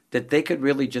guys that they could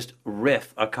really just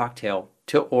riff a cocktail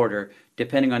to order,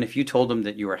 depending on if you told them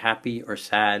that you were happy or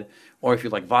sad, or if you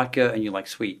like vodka and you like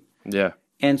sweet. Yeah.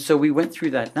 And so we went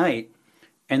through that night,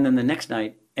 and then the next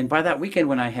night, and by that weekend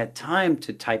when I had time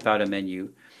to type out a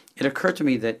menu, it occurred to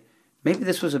me that maybe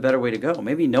this was a better way to go.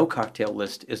 Maybe no cocktail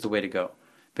list is the way to go,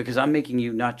 because I'm making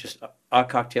you not just a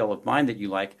cocktail of mine that you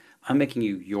like, I'm making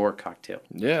you your cocktail.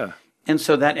 Yeah. And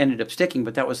so that ended up sticking,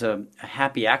 but that was a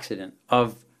happy accident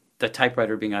of the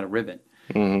typewriter being out of ribbon.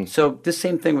 Mm-hmm. So this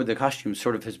same thing with the costumes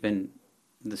sort of has been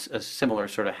a similar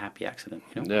sort of happy accident.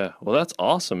 You know? Yeah, well, that's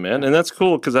awesome, man, and that's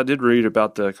cool because I did read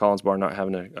about the Collins Bar not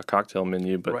having a cocktail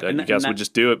menu, but Right. that And you that- guys and would that-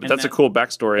 just do it. But and that's a that- cool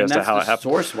backstory as to that's how the it happened.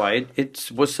 source why it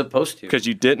was supposed to. Because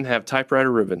you didn't have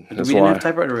typewriter ribbon. We That's didn't why. have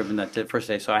typewriter ribbon that first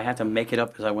day, so I had to make it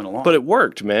up as I went along. But it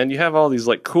worked, man. You have all these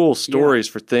like cool stories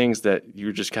for things that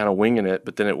you're just kind of winging it,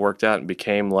 but then it worked out and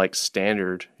became like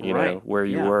standard, you know, Right. where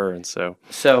you Yeah. were, and so.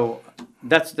 So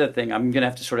that's the thing. I'm going to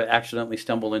have to sort of accidentally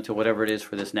stumble into whatever it is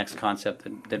for this next concept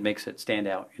that makes it stand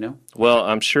out, you know? Well,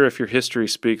 I'm sure if your history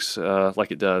speaks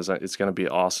like it does, it's going to be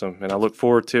awesome. And I look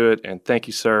forward to it. And thank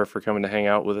you, sir, for coming to hang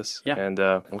out with us. Yeah. And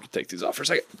we can take these off for a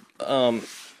second.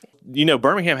 You know,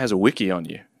 Birmingham has a wiki on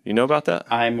you. You know about that?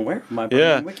 I'm aware of my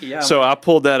Yeah. wiki, yeah. So I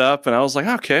pulled that up and I was like,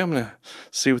 okay, I'm going to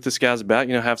see what this guy's about,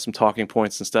 you know, have some talking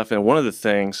points and stuff. And one of the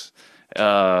things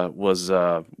was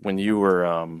when you were,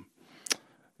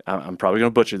 I'm probably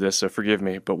going to butcher this, so forgive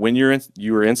me, but when you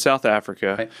were in South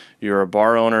Africa, Right. you were a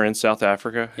bar owner in South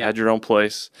Africa, Yeah. had your own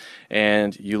place,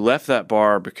 and you left that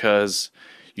bar because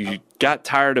you got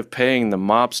tired of paying the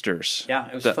mobsters. Yeah,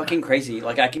 it was fucking crazy.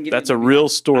 Like I can give That's you a real I can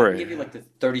story. give you like the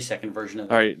 30-second version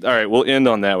of it. All right, we'll end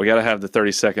on that. We got to have the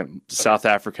 30-second South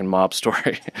African mob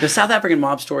story. The South African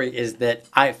mob story is that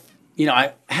I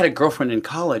had a girlfriend in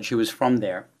college who was from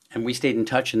there, and we stayed in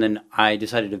touch, and then I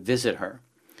decided to visit her.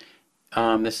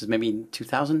 This is maybe in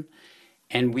 2000,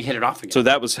 and we hit it off again. So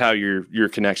that was how your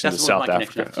connection That's to what South my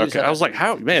connection Africa. to Okay, South I was like,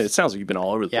 Africa. how, man, it sounds like you've been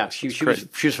all over the Yeah, place. she It's was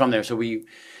crazy. from there, so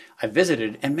I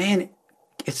visited, and man,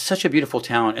 it's such a beautiful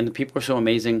town, and the people are so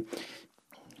amazing,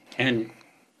 and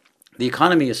the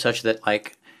economy is such that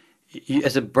like,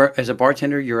 as a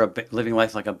bartender, you're living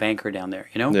life like a banker down there,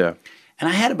 you know? Yeah. And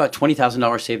I had about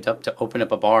 $20,000 saved up to open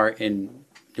up a bar in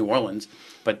New Orleans,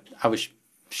 but I was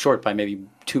short by maybe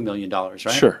 $2 million, right?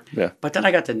 Sure, yeah. But then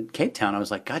I got to Cape Town. I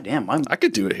was like, God damn, I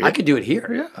could do it here. I could do it here.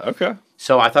 Yeah, okay.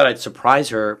 So I thought I'd surprise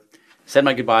her, said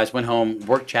my goodbyes, went home,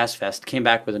 worked Jazz Fest, came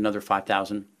back with another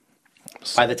 $5,000.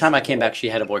 By the time I came back, she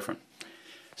had a boyfriend.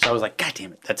 So I was like, God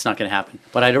damn it, that's not going to happen.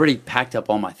 But I'd already packed up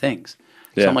all my things.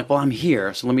 So Yeah. I'm like, well, I'm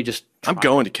here, so let me just try I'm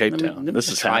going to it. Cape Let me- Town. let me This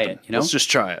just is try happening. it, you know? Let's just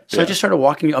try it. So Yeah. I just started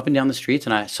walking up and down the streets,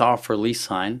 and I saw a for lease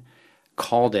sign,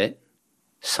 called it,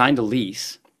 signed a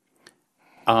lease.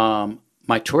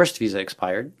 My tourist visa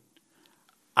expired.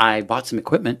 I bought some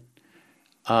equipment.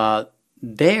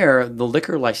 There, the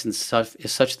liquor license stuff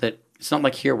is such that it's not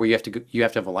like here where you have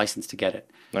to have a license to get it.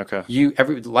 Okay.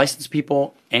 Every licensed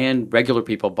people and regular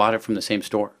people bought it from the same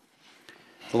store.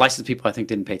 The licensed people, I think,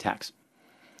 didn't pay tax.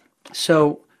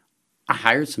 So I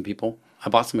hired some people. I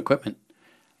bought some equipment.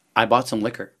 I bought some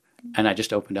liquor, and I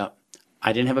just opened up.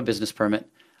 I didn't have a business permit.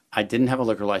 I didn't have a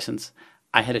liquor license.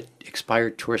 I had an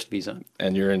expired tourist visa.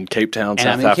 And you're in Cape Town, And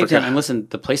South I'm in Africa. Cape Town. And listen,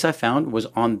 the place I found was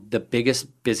on the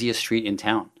busiest street in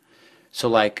town. So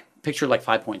like, picture like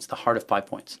 5 Points, the heart of 5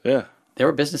 Points. Yeah. There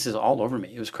were businesses all over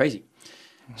me. It was crazy.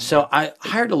 So I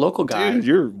hired a local guy. Dude,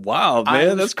 you're wild, I man.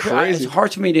 was That's crazy. It's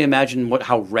hard for me to imagine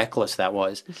how reckless that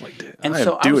was. Like, dude, And I am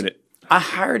so doing it. I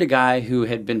hired a guy who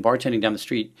had been bartending down the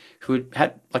street, who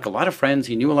had like a lot of friends.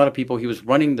 He knew a lot of people. He was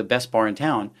running the best bar in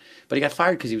town, but he got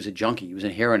fired because he was a junkie. He was a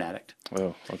heroin addict.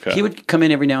 Oh, okay. He would come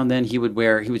in every now and then. He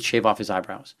would shave off his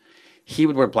eyebrows. He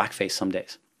would wear blackface some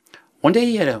days. One day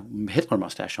he had a Hitler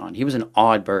mustache on. He was an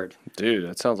odd bird. Dude,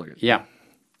 that sounds like it. Yeah.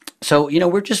 So,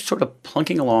 we're just sort of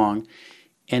plunking along.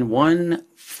 And one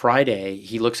Friday,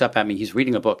 he looks up at me. He's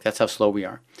reading a book. That's how slow we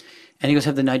are. And he goes,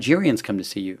 have the Nigerians come to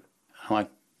see you? I'm I'm like,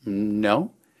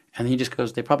 no. And he just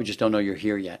goes, they probably just don't know you're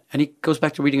here yet. And he goes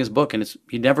back to reading his book, and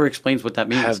he never explains what that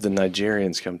means. Have the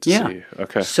Nigerians come to Yeah. see you.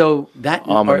 Okay. So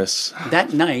Ominous.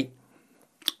 that night,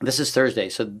 this is Thursday.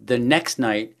 So the next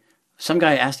night, some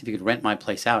guy asked if he could rent my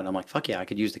place out. And I'm like, fuck yeah, I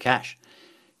could use the cash.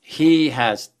 He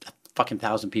has a fucking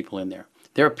 1,000 people in there.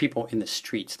 There are people in the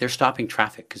streets. They're stopping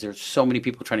traffic because there's so many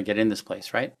people trying to get in this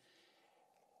place, right?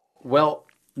 Well,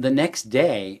 the next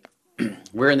day,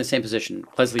 we're in the same position.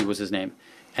 Leslie was his name.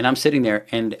 And I'm sitting there,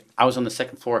 and I was on the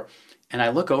second floor, and I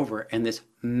look over, and this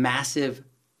massive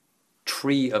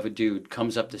tree of a dude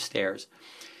comes up the stairs.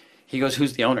 He goes,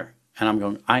 who's the owner? And I'm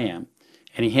going, I am.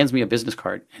 And he hands me a business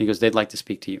card, and he goes, they'd like to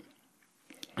speak to you.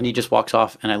 And he just walks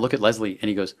off, and I look at Leslie, and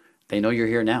he goes, they know you're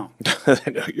here now.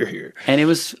 They know you're here. And it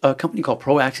was a company called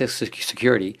Pro Access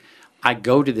Security. I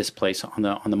go to this place on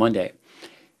the Monday.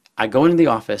 I go into the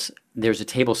office. There's a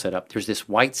table set up. There's this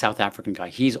white South African guy.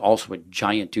 He's also a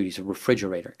giant dude. He's a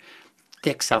refrigerator.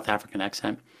 Thick South African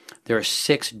accent. There are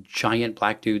 6 giant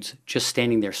black dudes just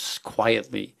standing there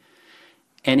quietly.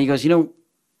 And he goes,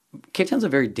 Cape Town's a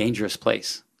very dangerous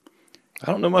place.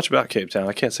 I don't know much about Cape Town.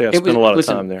 I can't say I've spent a lot of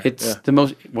time there. It's the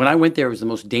most, when I went there, it was the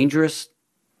most dangerous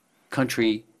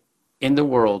country in the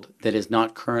world that is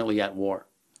not currently at war.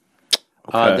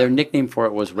 Okay. Their nickname for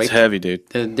it was Rape It's heavy, dude.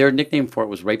 Their nickname for it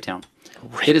was Rape Town.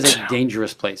 It is a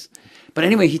dangerous place. But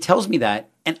anyway, he tells me that,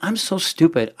 and I'm so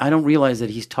stupid, I don't realize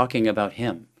that he's talking about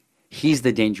him. He's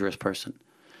the dangerous person.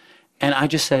 And I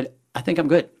just said, I think I'm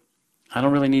good. I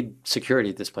don't really need security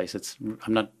at this place.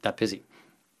 I'm not that busy.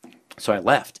 So I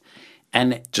left.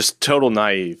 And just total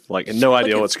naive, like no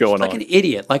idea what's going on. Like an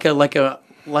idiot, like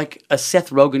a Seth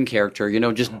Rogen character,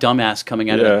 just dumbass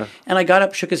coming out of it. And I got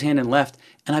up, shook his hand, and left.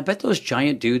 And I bet those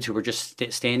giant dudes who were just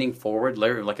standing forward,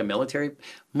 like a military,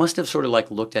 must have sort of like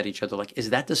looked at each other like,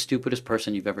 is that the stupidest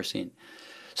person you've ever seen?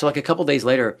 So like a couple days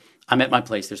later, I'm at my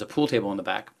place. There's a pool table in the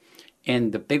back.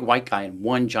 And the big white guy and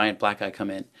one giant black guy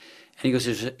come in. And he goes,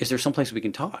 is there someplace we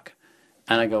can talk?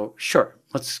 And I go, sure,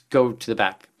 let's go to the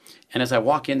back. And as I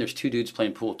walk in, there's 2 dudes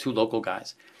playing pool, 2 local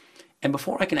guys. And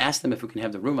before I can ask them if we can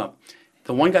have the room up,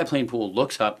 the one guy playing pool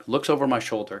looks up, looks over my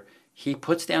shoulder. He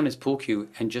puts down his pool cue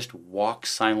and just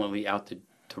walks silently out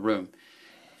the room.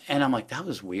 And I'm like, that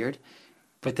was weird.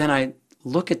 But then I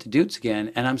look at the dudes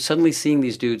again, and I'm suddenly seeing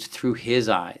these dudes through his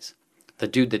eyes, the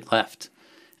dude that left.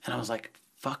 And I was like,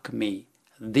 fuck me.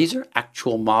 These are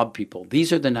actual mob people.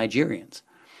 These are the Nigerians.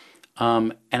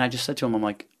 And I just said to him, I'm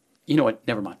like, you know what?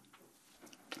 Never mind.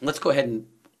 Let's go ahead and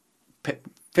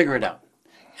figure it out.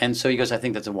 And so he goes, I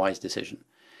think that's a wise decision.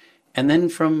 And then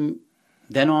from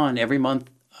then on, every month,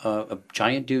 a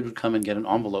giant dude would come and get an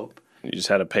envelope. You just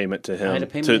had a payment to him, I had a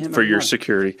payment to him for your month.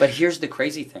 security. But here's the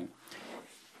crazy thing.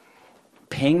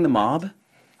 Paying the mob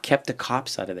kept the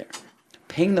cops out of there.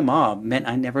 Paying the mob meant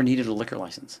I never needed a liquor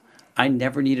license. I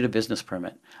never needed a business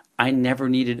permit. I never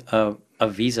needed a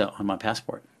visa on my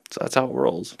passport. So that's how it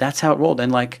rolls. That's how it rolled.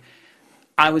 And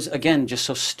I was, again, just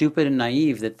so stupid and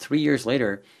naive that 3 years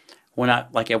later, when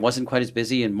it wasn't quite as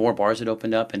busy and more bars had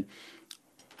opened up and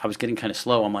I was getting kind of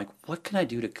slow, I'm like, what can I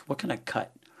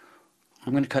cut?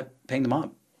 I'm going to cut paying the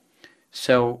mob.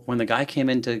 So when the guy came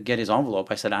in to get his envelope,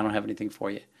 I said, I don't have anything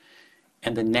for you.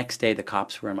 And the next day, the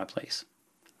cops were in my place.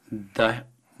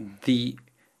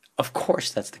 Of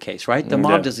course that's the case, right? The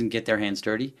mob doesn't get their hands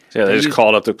dirty. Yeah, they just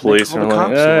called up the police and were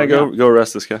like, go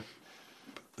arrest this guy.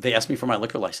 They asked me for my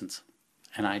liquor license,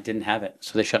 and I didn't have it,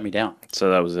 so they shut me down.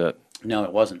 So that was it. No,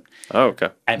 it wasn't. Oh, okay.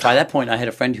 And by that point, I had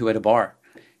a friend who had a bar,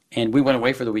 and we went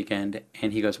away for the weekend,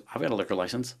 and he goes, I've got a liquor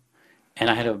license. And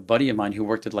I had a buddy of mine who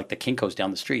worked at the Kinko's down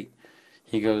the street.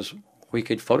 He goes, we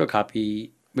could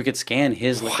scan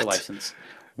his liquor license.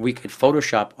 We could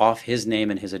Photoshop off his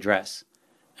name and his address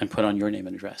and put on your name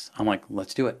and address. I'm like,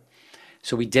 let's do it.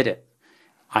 So we did it.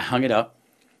 I hung it up.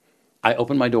 I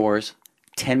opened my doors.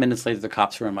 10 minutes later, the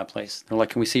cops were in my place. They're like,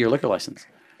 can we see your liquor license?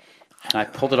 And I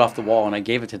pulled it off the wall and I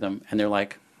gave it to them. And they're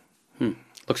like,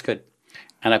 looks good.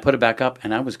 And I put it back up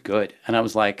and I was good. And I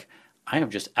was like, I have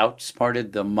just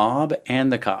outsmarted the mob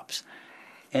and the cops.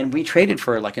 And we traded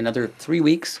for another 3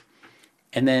 weeks.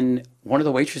 And then one of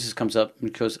the waitresses comes up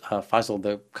and goes, Feizal,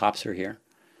 the cops are here.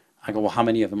 I go, well, how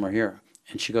many of them are here?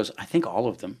 And she goes, I think all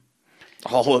of them.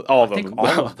 All of them.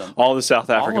 All of them. All the South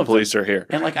African police are here.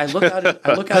 And I look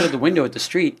out of the window at the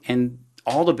street, and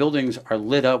all the buildings are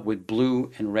lit up with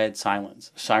blue and red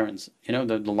sirens.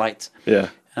 The lights. Yeah.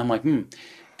 And I'm like, And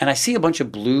I see a bunch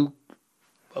of blue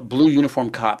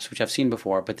uniform cops, which I've seen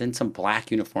before, but then some black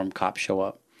uniform cops show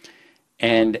up,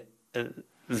 and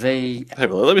Hey,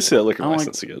 let me see that liquor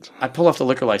license again. I pull off the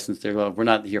liquor license. They go, we're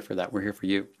not here for that. We're here for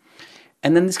you.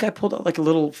 And then this guy pulled out like a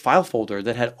little file folder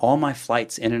that had all my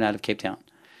flights in and out of Cape Town.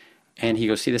 And he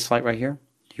goes, see this flight right here?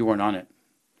 You weren't on it.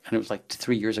 And it was like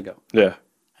 3 years ago. Yeah.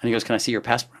 And he goes, can I see your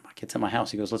passport? I'm like, it's at my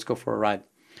house. He goes, let's go for a ride.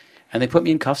 And they put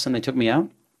me in cuffs and they took me out.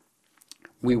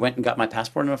 We went and got my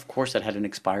passport, and of course that had an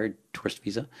expired tourist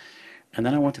visa. And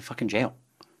then I went to fucking jail.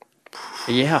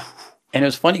 Yeah. And it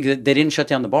was funny because they didn't shut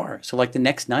down the bar. So like the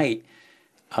next night,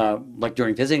 like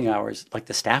during visiting hours, like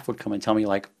the staff would come and tell me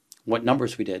like what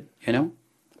numbers we did, you know?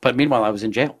 But meanwhile, I was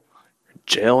in jail.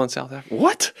 Jail in South Africa?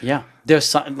 What? Yeah. There's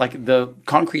some, like the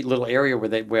concrete little area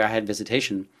where I had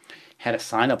visitation had a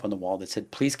sign up on the wall that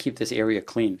said, please keep this area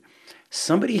clean.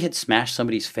 Somebody had smashed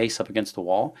somebody's face up against the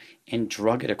wall and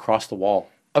drug it across the wall,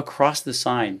 across the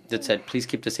sign that said, please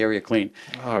keep this area clean.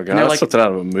 Oh, God, that's like, something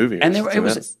out of a movie. And it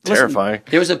was terrifying.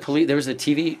 Listen, there was a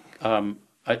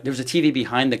TV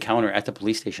behind the counter at the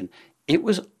police station. It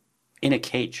was in a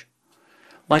cage.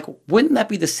 Like, wouldn't that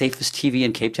be the safest TV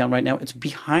in Cape Town right now? It's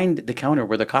behind the counter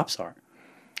where the cops are.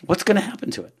 What's going to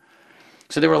happen to it?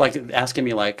 So they were like asking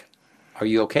me like, are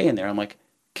you okay in there? I'm like,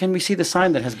 can we see the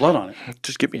sign that has blood on it?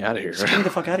 Just get me out of here. Just get me the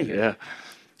fuck out of here. Yeah.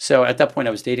 So at that point,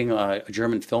 I was dating a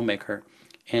German filmmaker,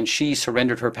 and she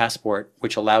surrendered her passport,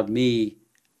 which allowed me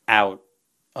out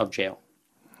of jail.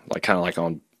 Like kind of like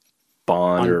on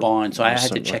bond? On bond. So I had to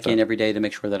something check like in that. every day to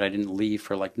make sure that I didn't leave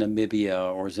for like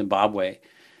Namibia or Zimbabwe.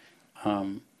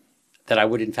 That I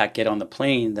would in fact get on the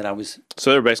plane. That I was.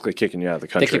 So they're basically kicking you out of the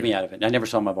country. They kicked me out of it. I never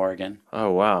saw my bar again.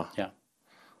 Oh, wow. Yeah.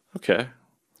 Okay.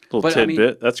 Little But, I tidbit.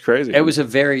 mean, That's crazy. It was a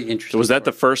very interesting. Was that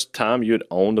the story. first time you had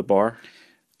owned a bar?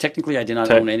 Technically, I did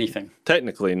not own anything.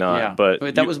 Technically not, Yeah,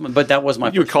 but that was my.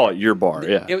 you would first call bar. it your bar,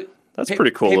 yeah. That's pa-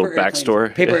 pretty cool paper little airplanes-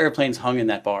 backstory. Paper Yeah. airplanes hung in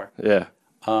that bar. Yeah.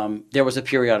 There was a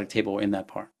periodic table in that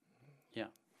bar. Yeah.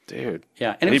 Dude.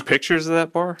 Yeah. And Any it was, pictures of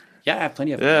that bar? yeah, I have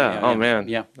plenty of them. Yeah. Oh, man.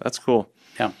 Yeah. That's cool.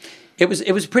 Yeah. It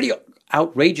was pretty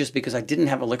outrageous because I didn't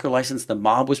have a liquor license. The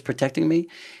mob was protecting me,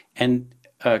 and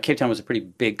Cape Town was a pretty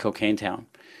big cocaine town.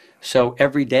 So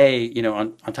every day, you know,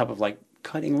 on top of like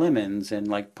cutting lemons and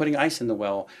like putting ice in the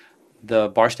well, the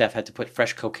bar staff had to put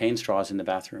fresh cocaine straws in the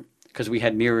bathroom because we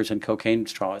had mirrors and cocaine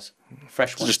straws,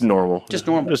 fresh ones. Just normal. Just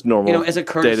normal. Just normal. You know, as a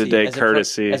courtesy. Day-to-day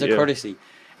courtesy. As a yeah. courtesy.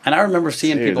 And I remember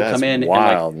seeing Dude, people that's come in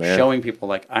wild, and like man. showing people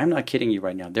like, I'm not kidding you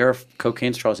right now. There are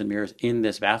cocaine straws and mirrors in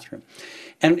this bathroom.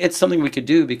 And it's something we could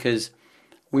do because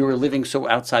we were living so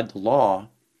outside the law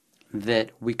that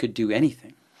we could do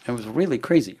anything. It was really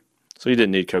crazy. So you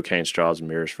didn't need cocaine straws and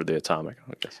mirrors for the atomic,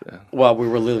 I guess. Yeah. Well, we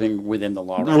were living within the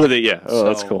law. Right? With it, yeah. Oh,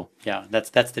 that's So, cool. Yeah,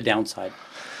 that's the downside.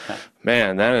 Yeah.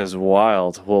 Man, that is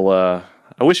wild. Well,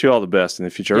 I wish you all the best in the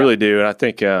future. I Yeah. really do. And I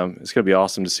think it's going to be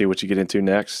awesome to see what you get into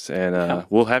next. And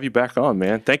we'll have you back on,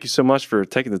 man. Thank you so much for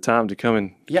taking the time to come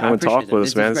and, Yeah, come I and talk appreciate it. with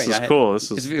us, man. This This is is great. cool.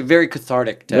 It's very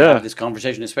cathartic to have this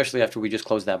conversation, especially after we just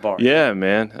closed that bar. Yeah,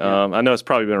 man. I know it's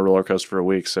probably been a roller coaster for a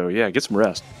week. So, yeah, get some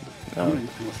rest. I'm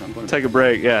going to Take a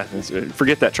break. Yeah.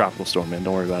 Forget that tropical storm, man.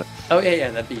 Don't worry about it. Oh,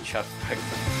 yeah, that beach.